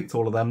clicked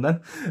all of them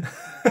then.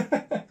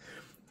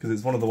 Because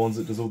it's one of the ones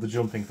that does all the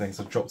jumping things,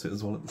 so I've dropped it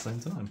as well at the same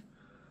time.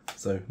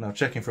 So now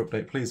checking for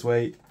update, please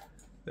wait.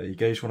 There you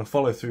go, you just want to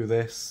follow through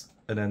this,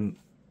 and then,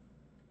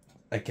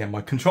 again,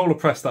 my controller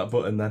pressed that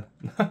button then.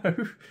 No.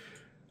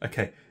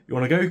 Okay, you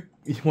want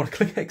to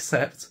click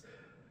accept,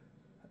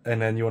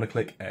 and then you want to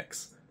click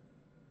X.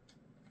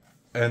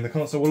 And the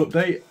console will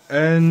update,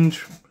 and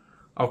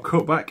I'll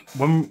cut back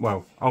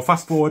I'll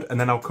fast forward, and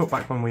then I'll cut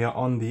back when we are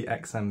on the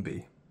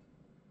XMB.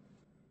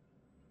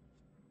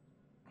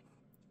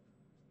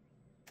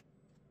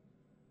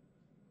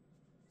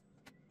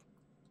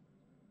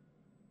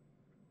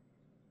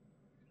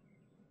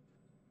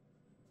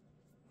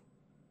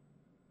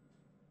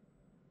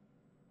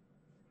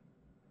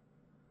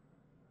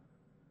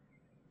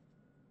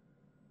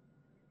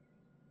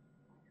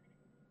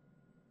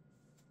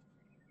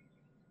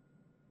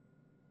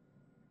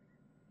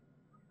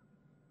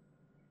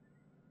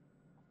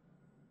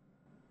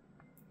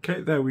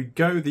 Okay, there we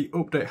go, the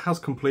update has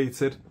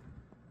completed.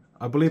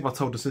 I believe I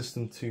told the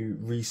system to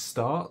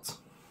restart.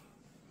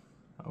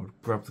 I would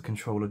grab the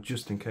controller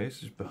just in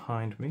case, it's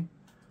behind me.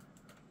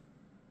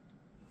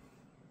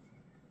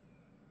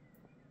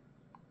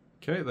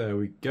 Okay, there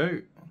we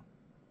go.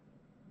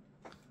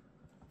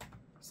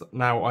 So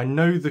now, I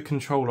know the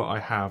controller I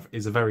have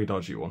is a very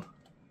dodgy one.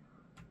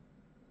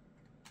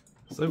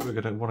 So we're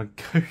going to want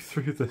to go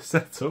through the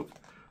setup.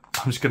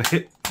 I'm just going to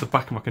hit the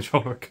back of my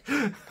controller.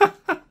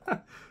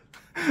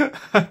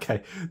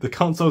 Okay, the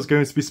console's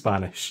going to be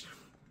Spanish.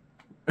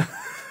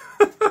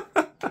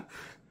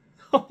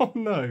 Oh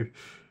no.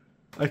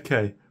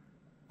 Okay,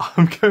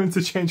 I'm going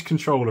to change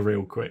controller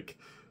real quick.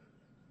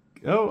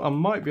 Oh, I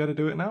might be able to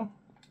do it now.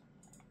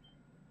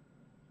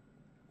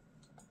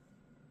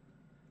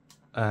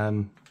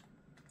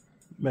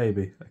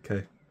 Maybe,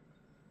 okay.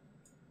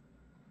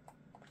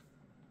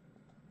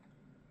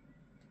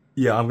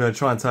 Yeah, I'm going to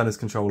try and turn this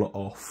controller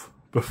off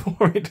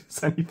before it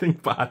does anything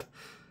bad.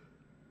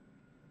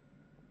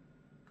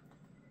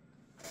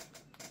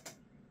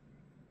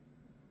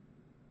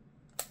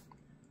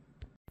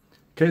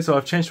 Okay, so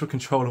I've changed to a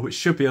controller which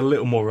should be a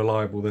little more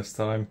reliable this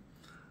time.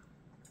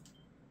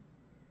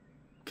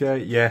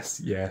 Okay,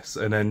 yes, yes,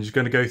 and then you're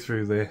going to go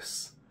through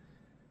this.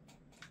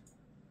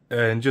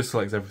 And just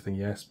select everything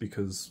yes,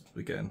 because,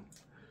 again,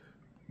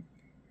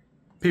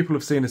 people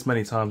have seen this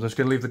many times. I'm just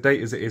going to leave the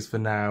date as it is for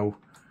now.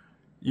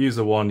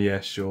 User 1,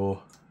 yes,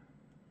 sure.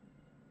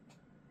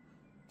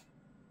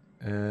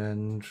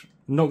 And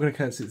I'm not going to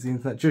connect it to the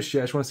internet just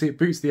yet. I just want to see it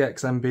boots the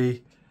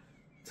XMB.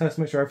 Test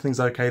to make sure everything's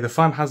okay. The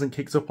fan hasn't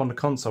kicked up on the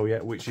console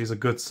yet, which is a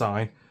good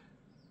sign.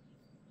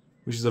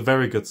 Which is a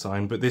very good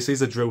sign, but this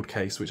is a drilled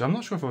case, which I'm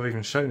not sure if I've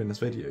even shown in this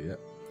video yet.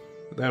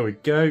 But there we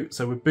go.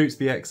 So we boots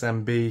the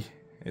XMB.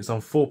 It's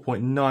on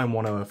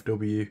 4.910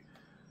 FW.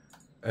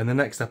 And the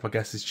next step, I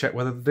guess, is check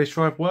whether the disk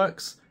drive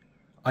works.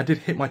 I did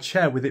hit my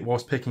chair with it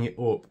whilst picking it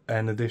up,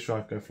 and the disk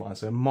drive go flying,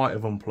 so it might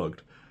have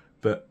unplugged.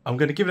 But I'm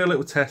going to give it a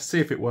little test,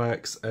 see if it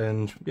works,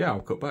 and yeah,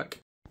 I'll cut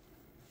back.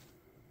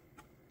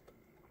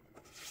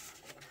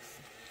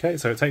 Okay,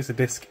 so it takes the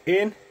disc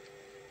in,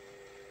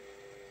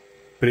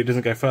 but it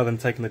doesn't go further than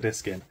taking the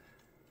disc in.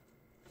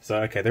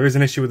 So, okay, there is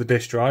an issue with the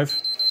disk drive,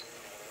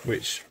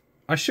 which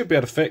I should be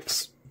able to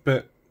fix,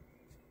 but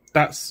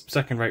that's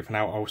second rate for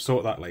now. I'll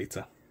sort that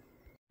later.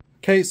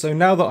 Okay, so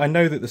now that I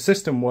know that the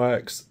system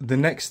works, the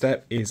next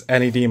step is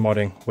LED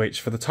modding, which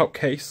for the top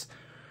case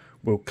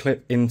will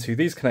clip into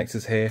these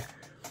connectors here,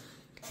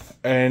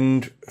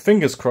 and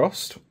fingers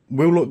crossed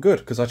will look good,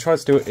 because I tried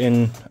to do it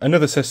in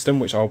another system,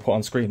 which I'll put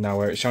on screen now,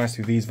 where it shines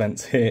through these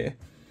vents here,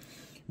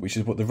 which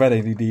is what the red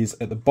LEDs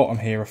at the bottom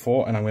here are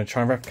for, and I'm going to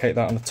try and replicate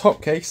that on the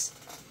top case,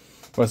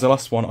 whereas the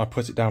last one I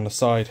put it down the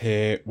side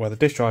here where the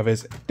disk drive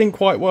is. It didn't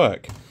quite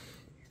work.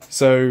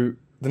 So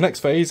the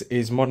next phase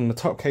is modding the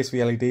top case with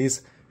the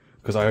LEDs,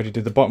 because I already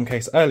did the bottom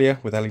case earlier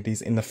with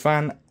LEDs in the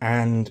fan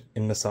and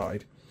in the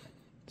side.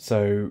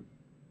 So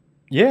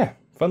yeah,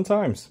 fun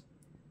times.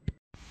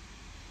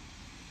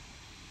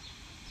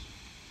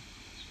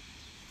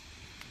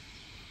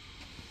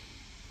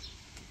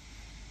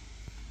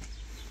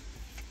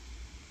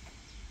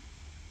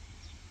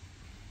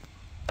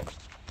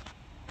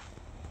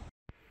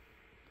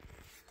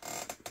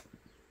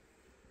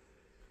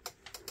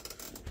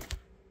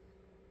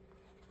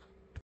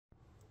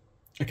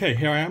 Okay,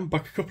 here I am,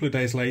 back a couple of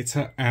days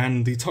later,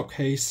 and the top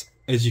case,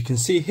 as you can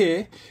see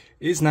here,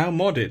 is now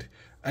modded.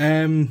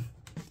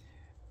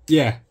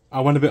 Yeah,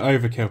 I went a bit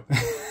overkill.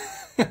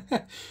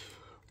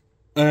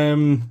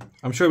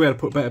 I'm sure we had to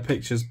put better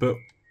pictures, but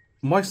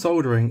my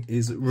soldering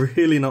is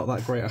really not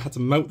that great. I had to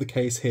melt the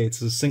case here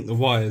to sink the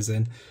wires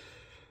in.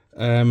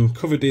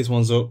 Covered these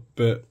ones up,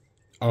 but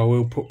I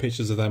will put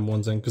pictures of them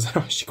ones in, because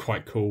they're actually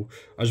quite cool.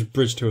 I just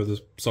bridged two of the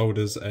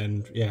solders,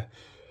 and yeah.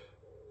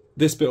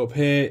 This bit up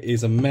here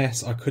is a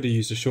mess. I could have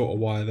used a shorter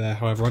wire there.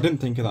 However, I didn't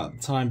think of that at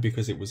the time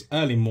because it was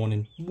early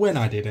morning when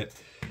I did it.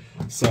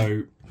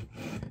 So,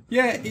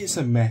 yeah, it's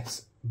a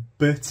mess,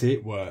 but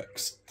it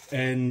works.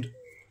 And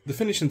the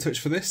finishing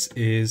touch for this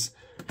is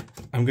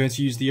I'm going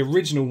to use the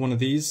original one of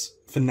these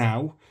for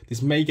now.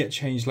 This may get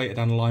changed later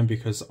down the line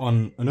because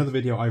on another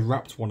video I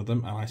wrapped one of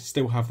them and I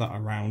still have that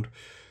around.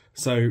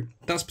 So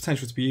that's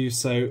potential to be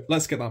used, so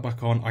let's get that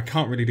back on. I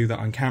can't really do that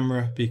on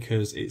camera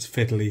because it's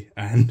fiddly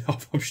and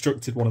I've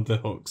obstructed one of the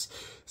hooks.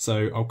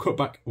 So I'll cut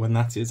back when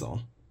that is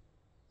on.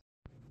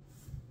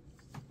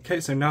 Okay,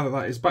 so now that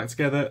that is back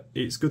together,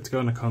 it's good to go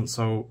on the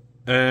console.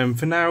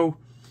 For now,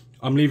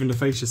 I'm leaving the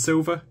fascia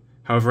silver.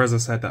 However, as I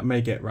said, that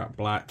may get wrapped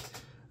black.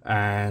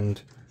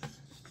 And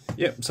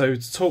yep, so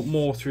to talk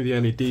more through the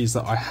LEDs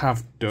that I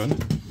have done.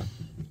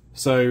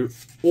 So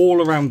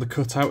all around the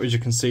cutout, as you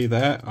can see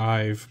there,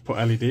 I've put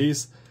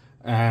LEDs,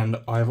 and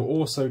I've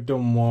also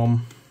done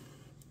one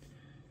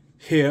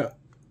here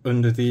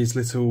under these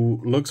little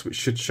lugs, which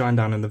should shine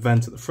down in the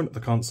vent at the front of the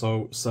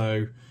console.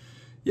 So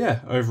yeah,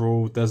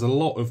 overall there's a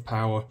lot of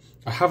power.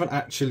 I haven't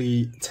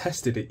actually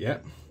tested it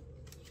yet.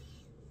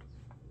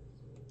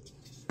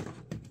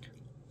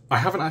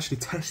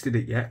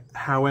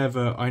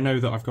 However, I know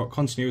that I've got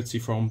continuity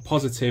from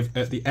positive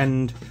at the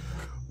end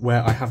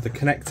where I have the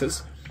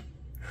connectors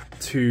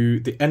to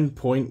the end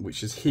point,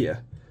 which is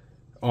here,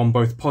 on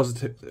both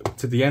positive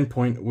to the end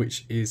point,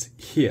 which is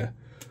here.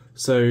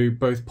 So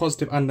both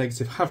positive and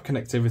negative have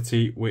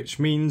connectivity, which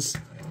means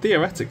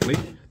theoretically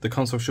the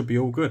console should be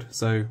all good.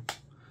 So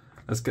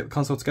let's get the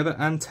console together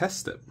and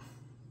test it.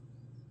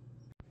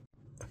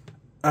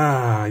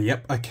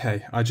 Yep,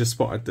 okay, I just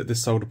spotted that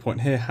this solder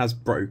point here has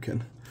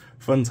broken.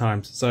 Fun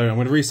times. So I'm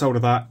going to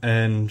resolder that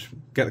and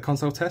get the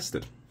console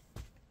tested.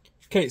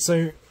 Okay,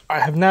 so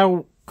I have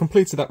now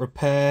completed that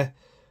repair.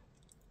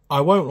 I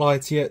won't lie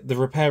to you, the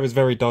repair is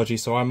very dodgy,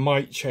 so I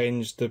might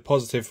change the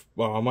positive,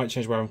 well, I might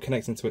change where I'm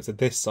connecting to it to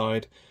this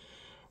side,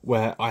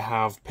 where I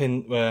have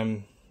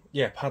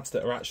pads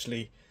that are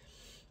actually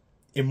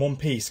in one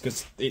piece,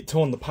 because it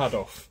torn the pad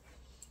off.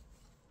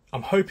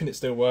 I'm hoping it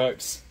still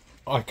works.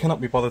 I cannot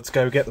be bothered to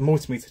go get the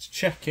multimeter to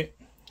check it.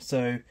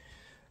 So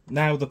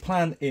now the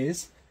plan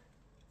is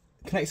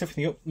connect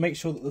everything up, make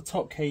sure that the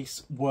top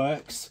case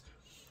works,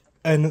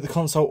 and that the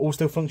console all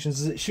still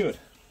functions as it should.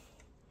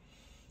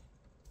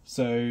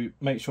 So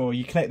make sure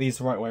you connect these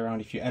the right way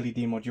around if you LED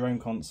mod your own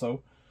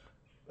console.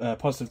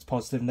 Positive to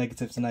positive,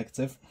 negative to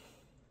negative.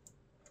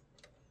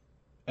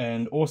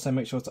 And also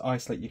make sure to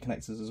isolate your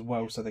connectors as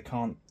well so they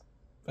can't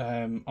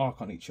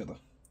arc on each other.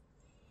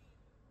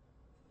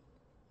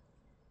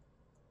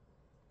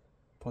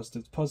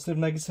 Positive to positive,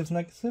 negative to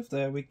negative,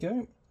 there we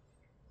go.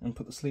 And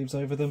put the sleeves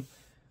over them.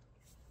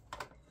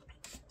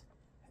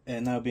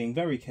 And now being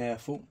very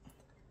careful,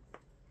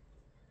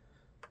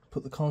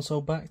 put the console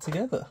back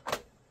together.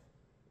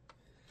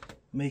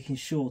 Making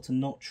sure to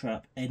not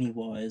trap any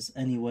wires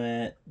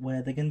anywhere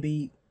where they're going to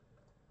be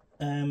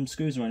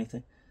screws or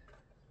anything.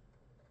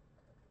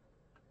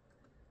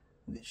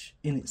 Which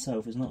in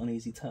itself is not an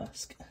easy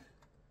task.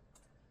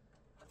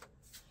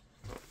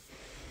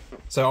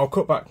 So I'll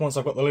cut back once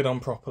I've got the lid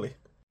on properly.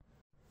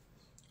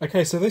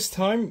 Okay, so this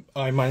time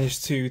I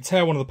managed to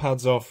tear one of the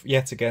pads off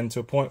yet again to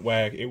a point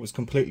where it was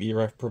completely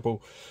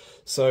irreparable.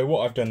 So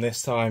what I've done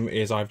this time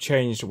is I've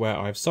changed where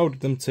I've soldered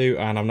them to,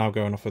 and I'm now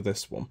going off of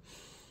this one.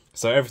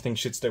 So everything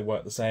should still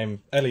work the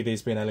same,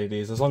 LEDs being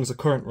LEDs, as long as the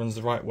current runs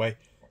the right way,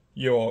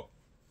 you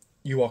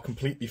are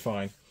completely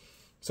fine.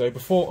 So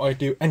before I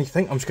do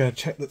anything, I'm just going to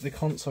check that the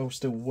console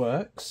still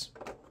works.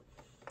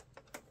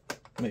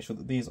 Make sure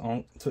that these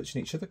aren't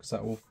touching each other, because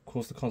that will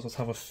cause the console to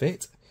have a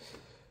fit.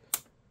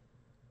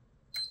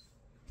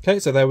 Okay,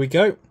 so there we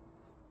go.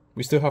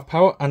 We still have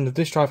power, and the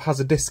disk drive has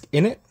a disc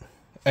in it.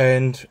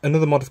 And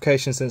another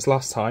modification since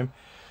last time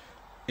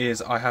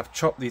is I have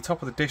chopped the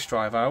top of the disk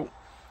drive out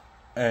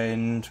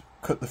and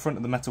cut the front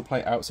of the metal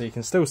plate out so you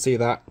can still see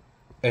that,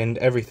 and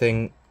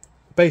everything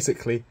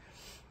basically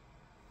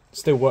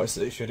still works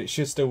as it should. It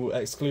should still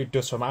exclude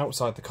dust from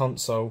outside the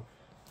console,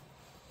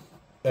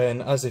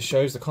 and as this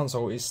shows, the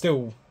console is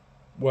still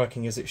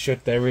working as it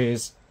should. There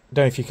is, I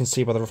don't know if you can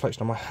see by the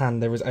reflection on my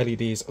hand, there is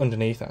LEDs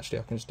underneath. Actually,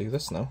 I can just do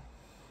this now.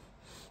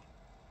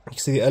 You can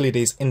see the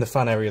LEDs in the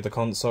fan area of the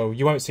console.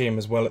 You won't see them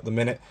as well at the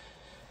minute.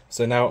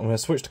 So now I'm going to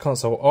switch the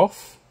console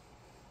off,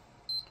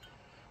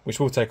 which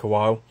will take a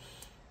while.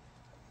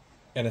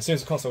 And as soon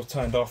as the console's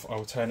turned off, I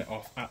will turn it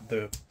off at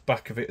the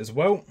back of it as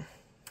well.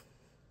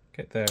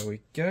 Okay, there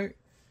we go.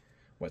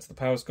 Where's the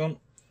power's gone?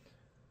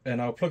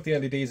 And I'll plug the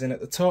LEDs in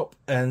at the top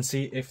and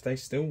see if they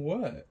still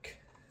work.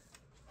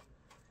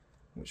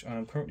 Which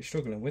I'm currently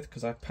struggling with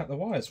because I've packed the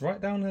wires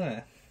right down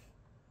there.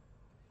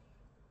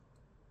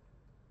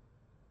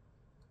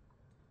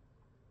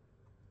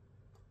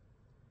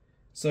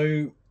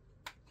 So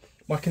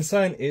my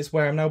concern is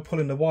where I'm now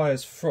pulling the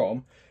wires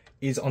from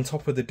is on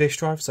top of the disk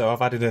drive, so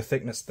I've added a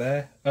thickness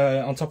there,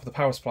 on top of the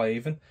power supply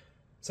even.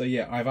 So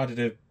yeah, I've added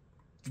a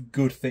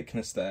good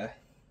thickness there.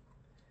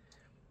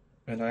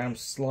 And I am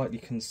slightly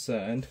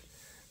concerned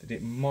that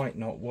it might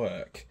not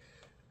work.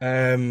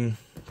 Okay,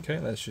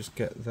 let's just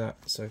get that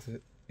so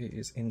that it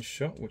is in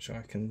shot, which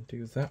I can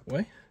do that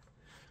way.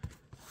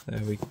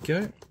 There we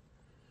go.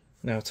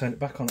 Now turn it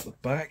back on at the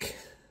back.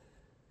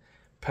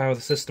 Power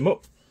the system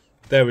up.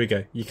 There we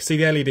go. You can see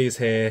the LEDs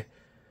here.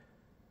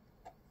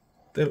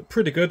 They look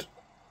pretty good.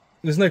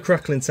 There's no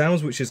crackling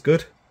sounds, which is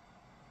good.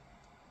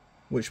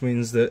 Which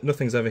means that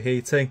nothing's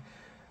overheating.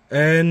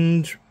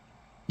 And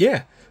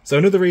yeah, so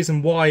another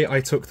reason why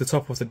I took the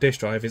top off the disk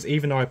drive is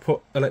even though I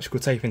put electrical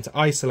tape in to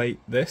isolate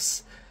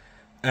this,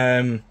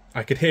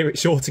 I could hear it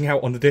shorting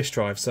out on the disk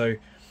drive. So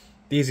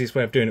the easiest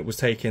way of doing it was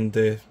taking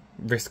the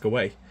risk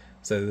away.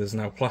 So there's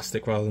now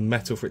plastic rather than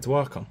metal for it to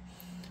work on.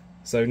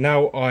 So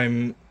now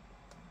I'm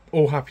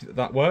all happy that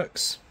that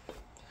works.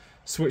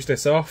 Switch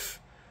this off.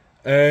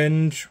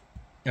 And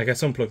I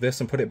guess unplug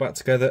this and put it back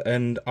together,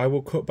 and I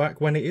will cut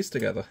back when it is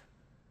together.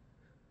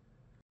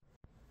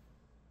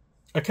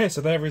 Okay,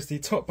 so there is the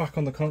top back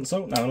on the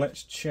console. Now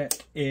let's check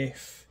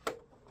if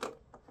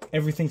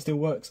everything still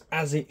works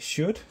as it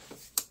should.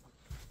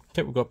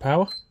 Okay, we've got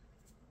power.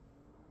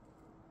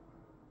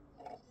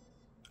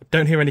 I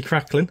don't hear any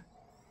crackling,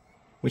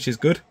 which is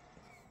good.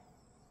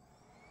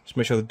 Just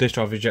make sure the disk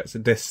drive rejects the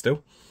disk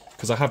still,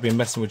 because I have been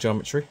messing with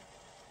geometry.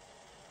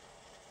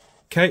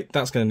 Okay,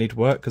 that's going to need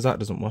work because that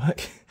doesn't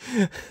work.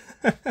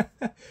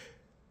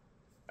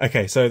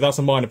 Okay, so that's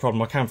a minor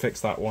problem. I can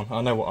fix that one.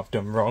 I know what I've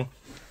done wrong.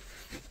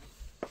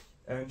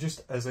 And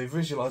just as a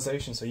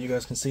visualization so you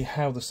guys can see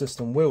how the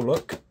system will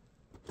look,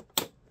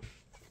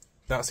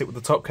 that's it with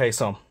the top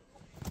case on.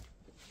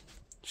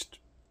 Just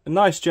a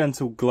nice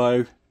gentle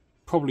glow,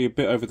 probably a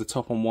bit over the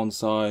top on one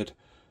side,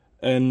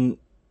 and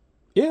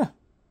yeah,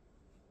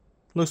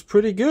 looks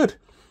pretty good.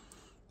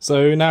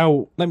 So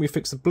now let me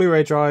fix the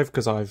Blu-ray drive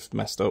because I've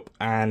messed up,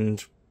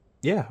 and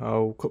yeah,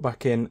 I'll cut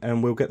back in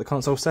and we'll get the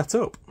console set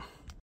up.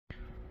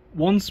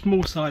 One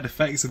small side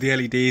effect of the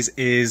LEDs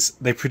is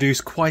they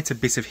produce quite a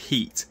bit of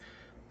heat.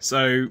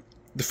 So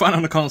the fan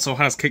on the console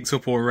has kicked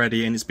up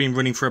already and it's been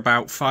running for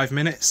about 5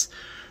 minutes.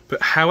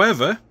 But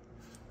however,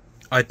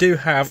 I do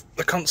have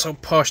the console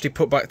partially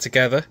put back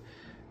together,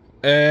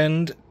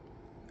 and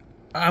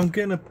I'm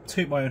gonna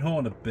toot my own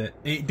horn a bit.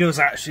 It does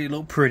actually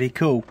look pretty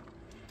cool.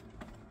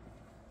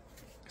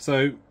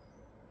 So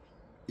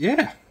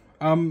yeah,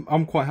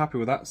 I'm quite happy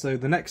with that. So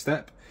the next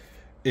step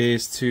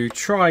is to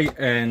try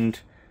and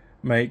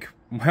make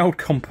my old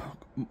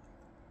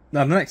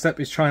the next step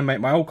is try and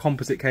make my old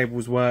composite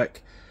cables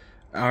work.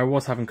 I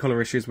was having colour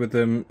issues with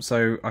them,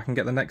 so I can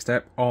get the next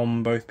step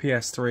on both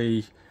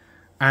PS3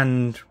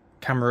 and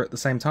camera at the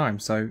same time.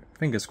 So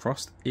fingers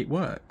crossed it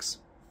works.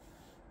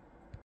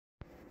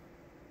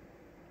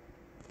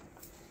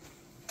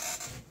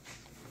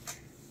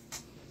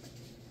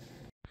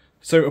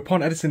 So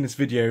upon editing this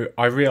video,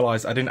 I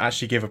realised I didn't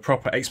actually give a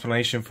proper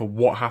explanation for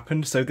what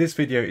happened. So this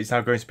video is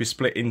now going to be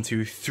split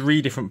into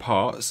 3 different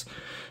parts.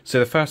 So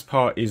the first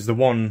part is the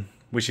one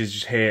which is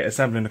just here,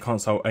 assembling the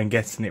console and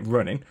getting it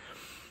running.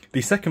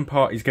 The second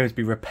part is going to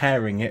be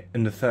repairing it,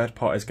 and the third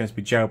part is going to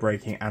be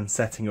jailbreaking and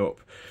setting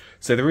up.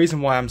 So the reason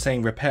why I'm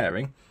saying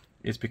repairing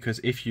is because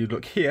if you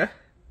look here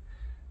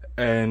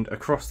and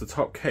across the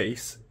top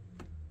case,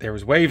 there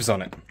is waves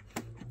on it.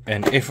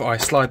 And if I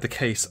slide the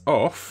case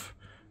off,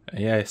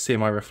 yeah, see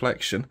my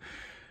reflection,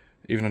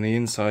 even on the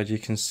inside you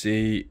can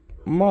see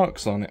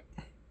marks on it.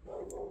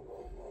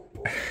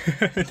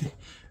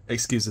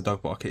 Excuse the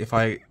dog bark. If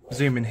I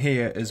zoom in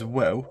here as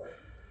well,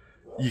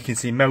 you can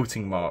see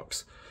melting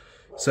marks.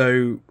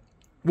 So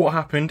what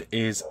happened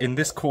is in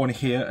this corner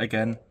here,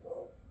 again,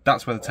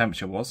 that's where the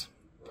temperature was,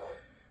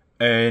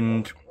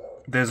 and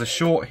there's a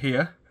short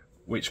here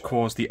which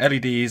caused the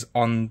LEDs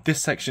on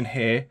this section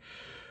here,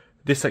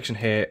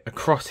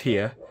 across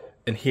here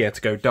and here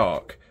to go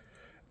dark.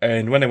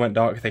 And when they went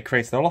dark, they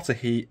created a lot of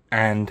heat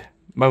and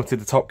melted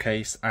the top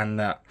case, and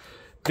that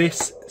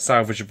this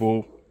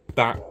salvageable,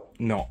 that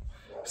not.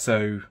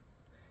 So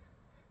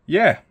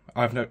yeah,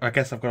 I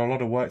guess I've got a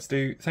lot of work to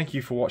do. Thank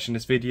you for watching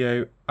this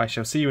video. I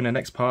shall see you in the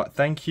next part.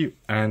 Thank you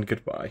and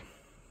goodbye.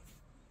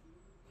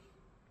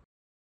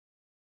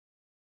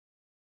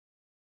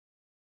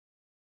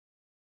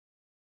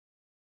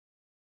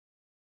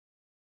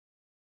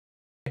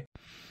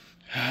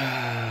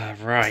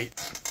 Right.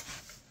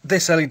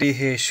 This LED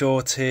here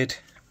shorted.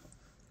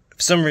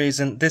 For some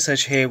reason, this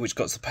edge here, which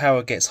got the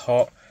power, gets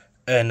hot,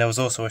 and there was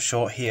also a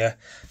short here.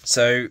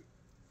 So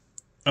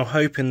I'm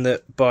hoping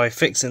that by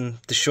fixing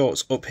the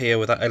shorts up here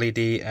with that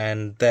LED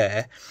and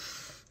there,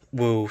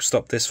 will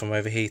stop this from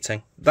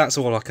overheating. That's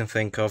all I can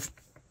think of.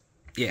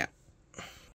 Yeah.